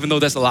ends, even though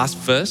that's the last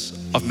verse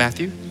of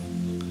Matthew?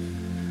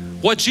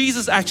 What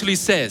Jesus actually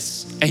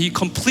says, and He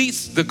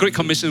completes the Great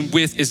Commission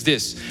with, is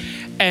this: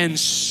 "And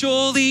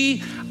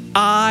surely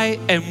I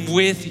am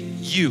with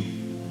you,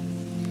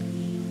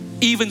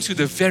 even to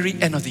the very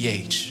end of the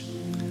age."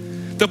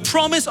 the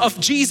promise of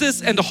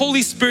Jesus and the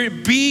Holy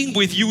Spirit being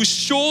with you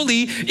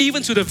surely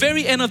even to the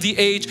very end of the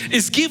age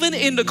is given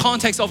in the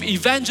context of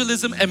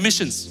evangelism and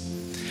missions.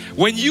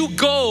 When you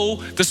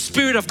go, the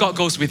Spirit of God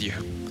goes with you.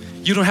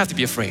 You don't have to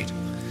be afraid.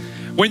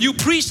 When you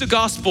preach the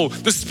gospel,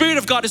 the Spirit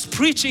of God is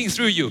preaching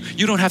through you.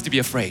 You don't have to be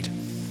afraid.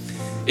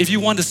 If you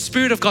want the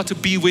Spirit of God to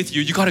be with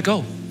you, you got to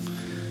go.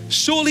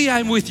 Surely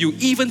I'm with you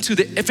even to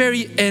the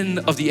very end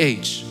of the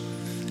age.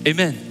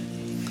 Amen.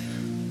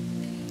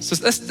 So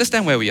let's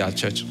stand where we are,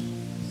 church.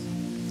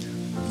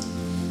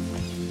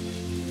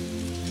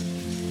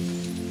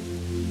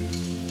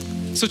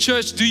 So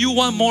church, do you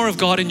want more of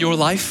God in your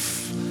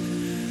life?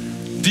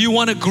 Do you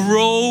want to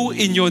grow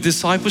in your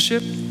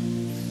discipleship?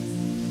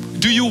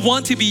 Do you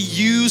want to be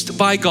used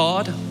by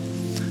God?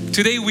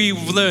 Today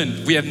we've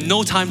learned we have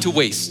no time to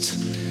waste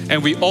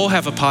and we all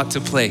have a part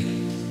to play.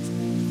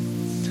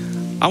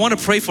 I want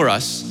to pray for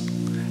us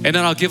and then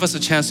I'll give us a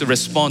chance to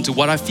respond to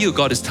what I feel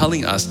God is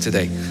telling us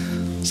today.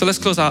 So let's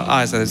close our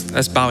eyes and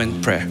let's bow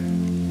in prayer.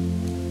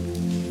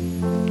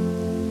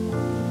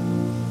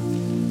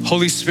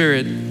 Holy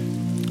Spirit,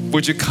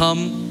 would you come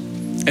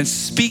and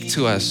speak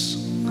to us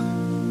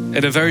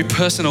in a very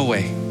personal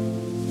way?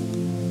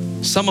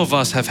 Some of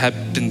us have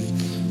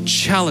been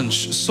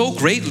challenged so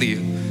greatly.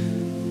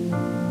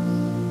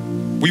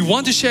 We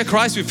want to share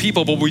Christ with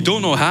people, but we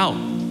don't know how.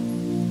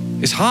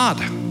 It's hard.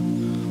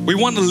 We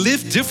want to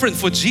live different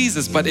for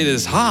Jesus, but it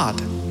is hard.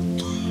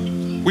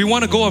 We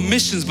want to go on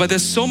missions, but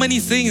there's so many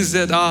things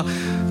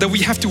that we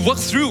have to work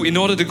through in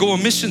order to go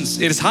on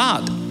missions. It is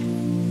hard.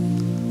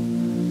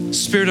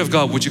 Spirit of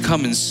God, would you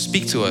come and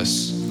speak to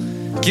us?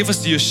 Give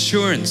us the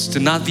assurance to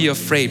not be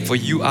afraid, for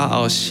you are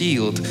our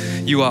shield.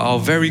 You are our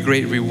very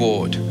great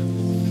reward.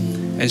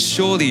 And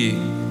surely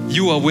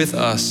you are with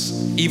us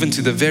even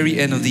to the very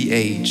end of the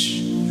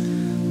age.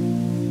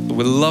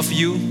 We love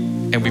you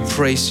and we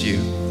praise you.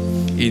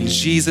 In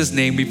Jesus'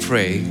 name we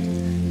pray.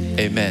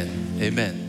 Amen. Amen.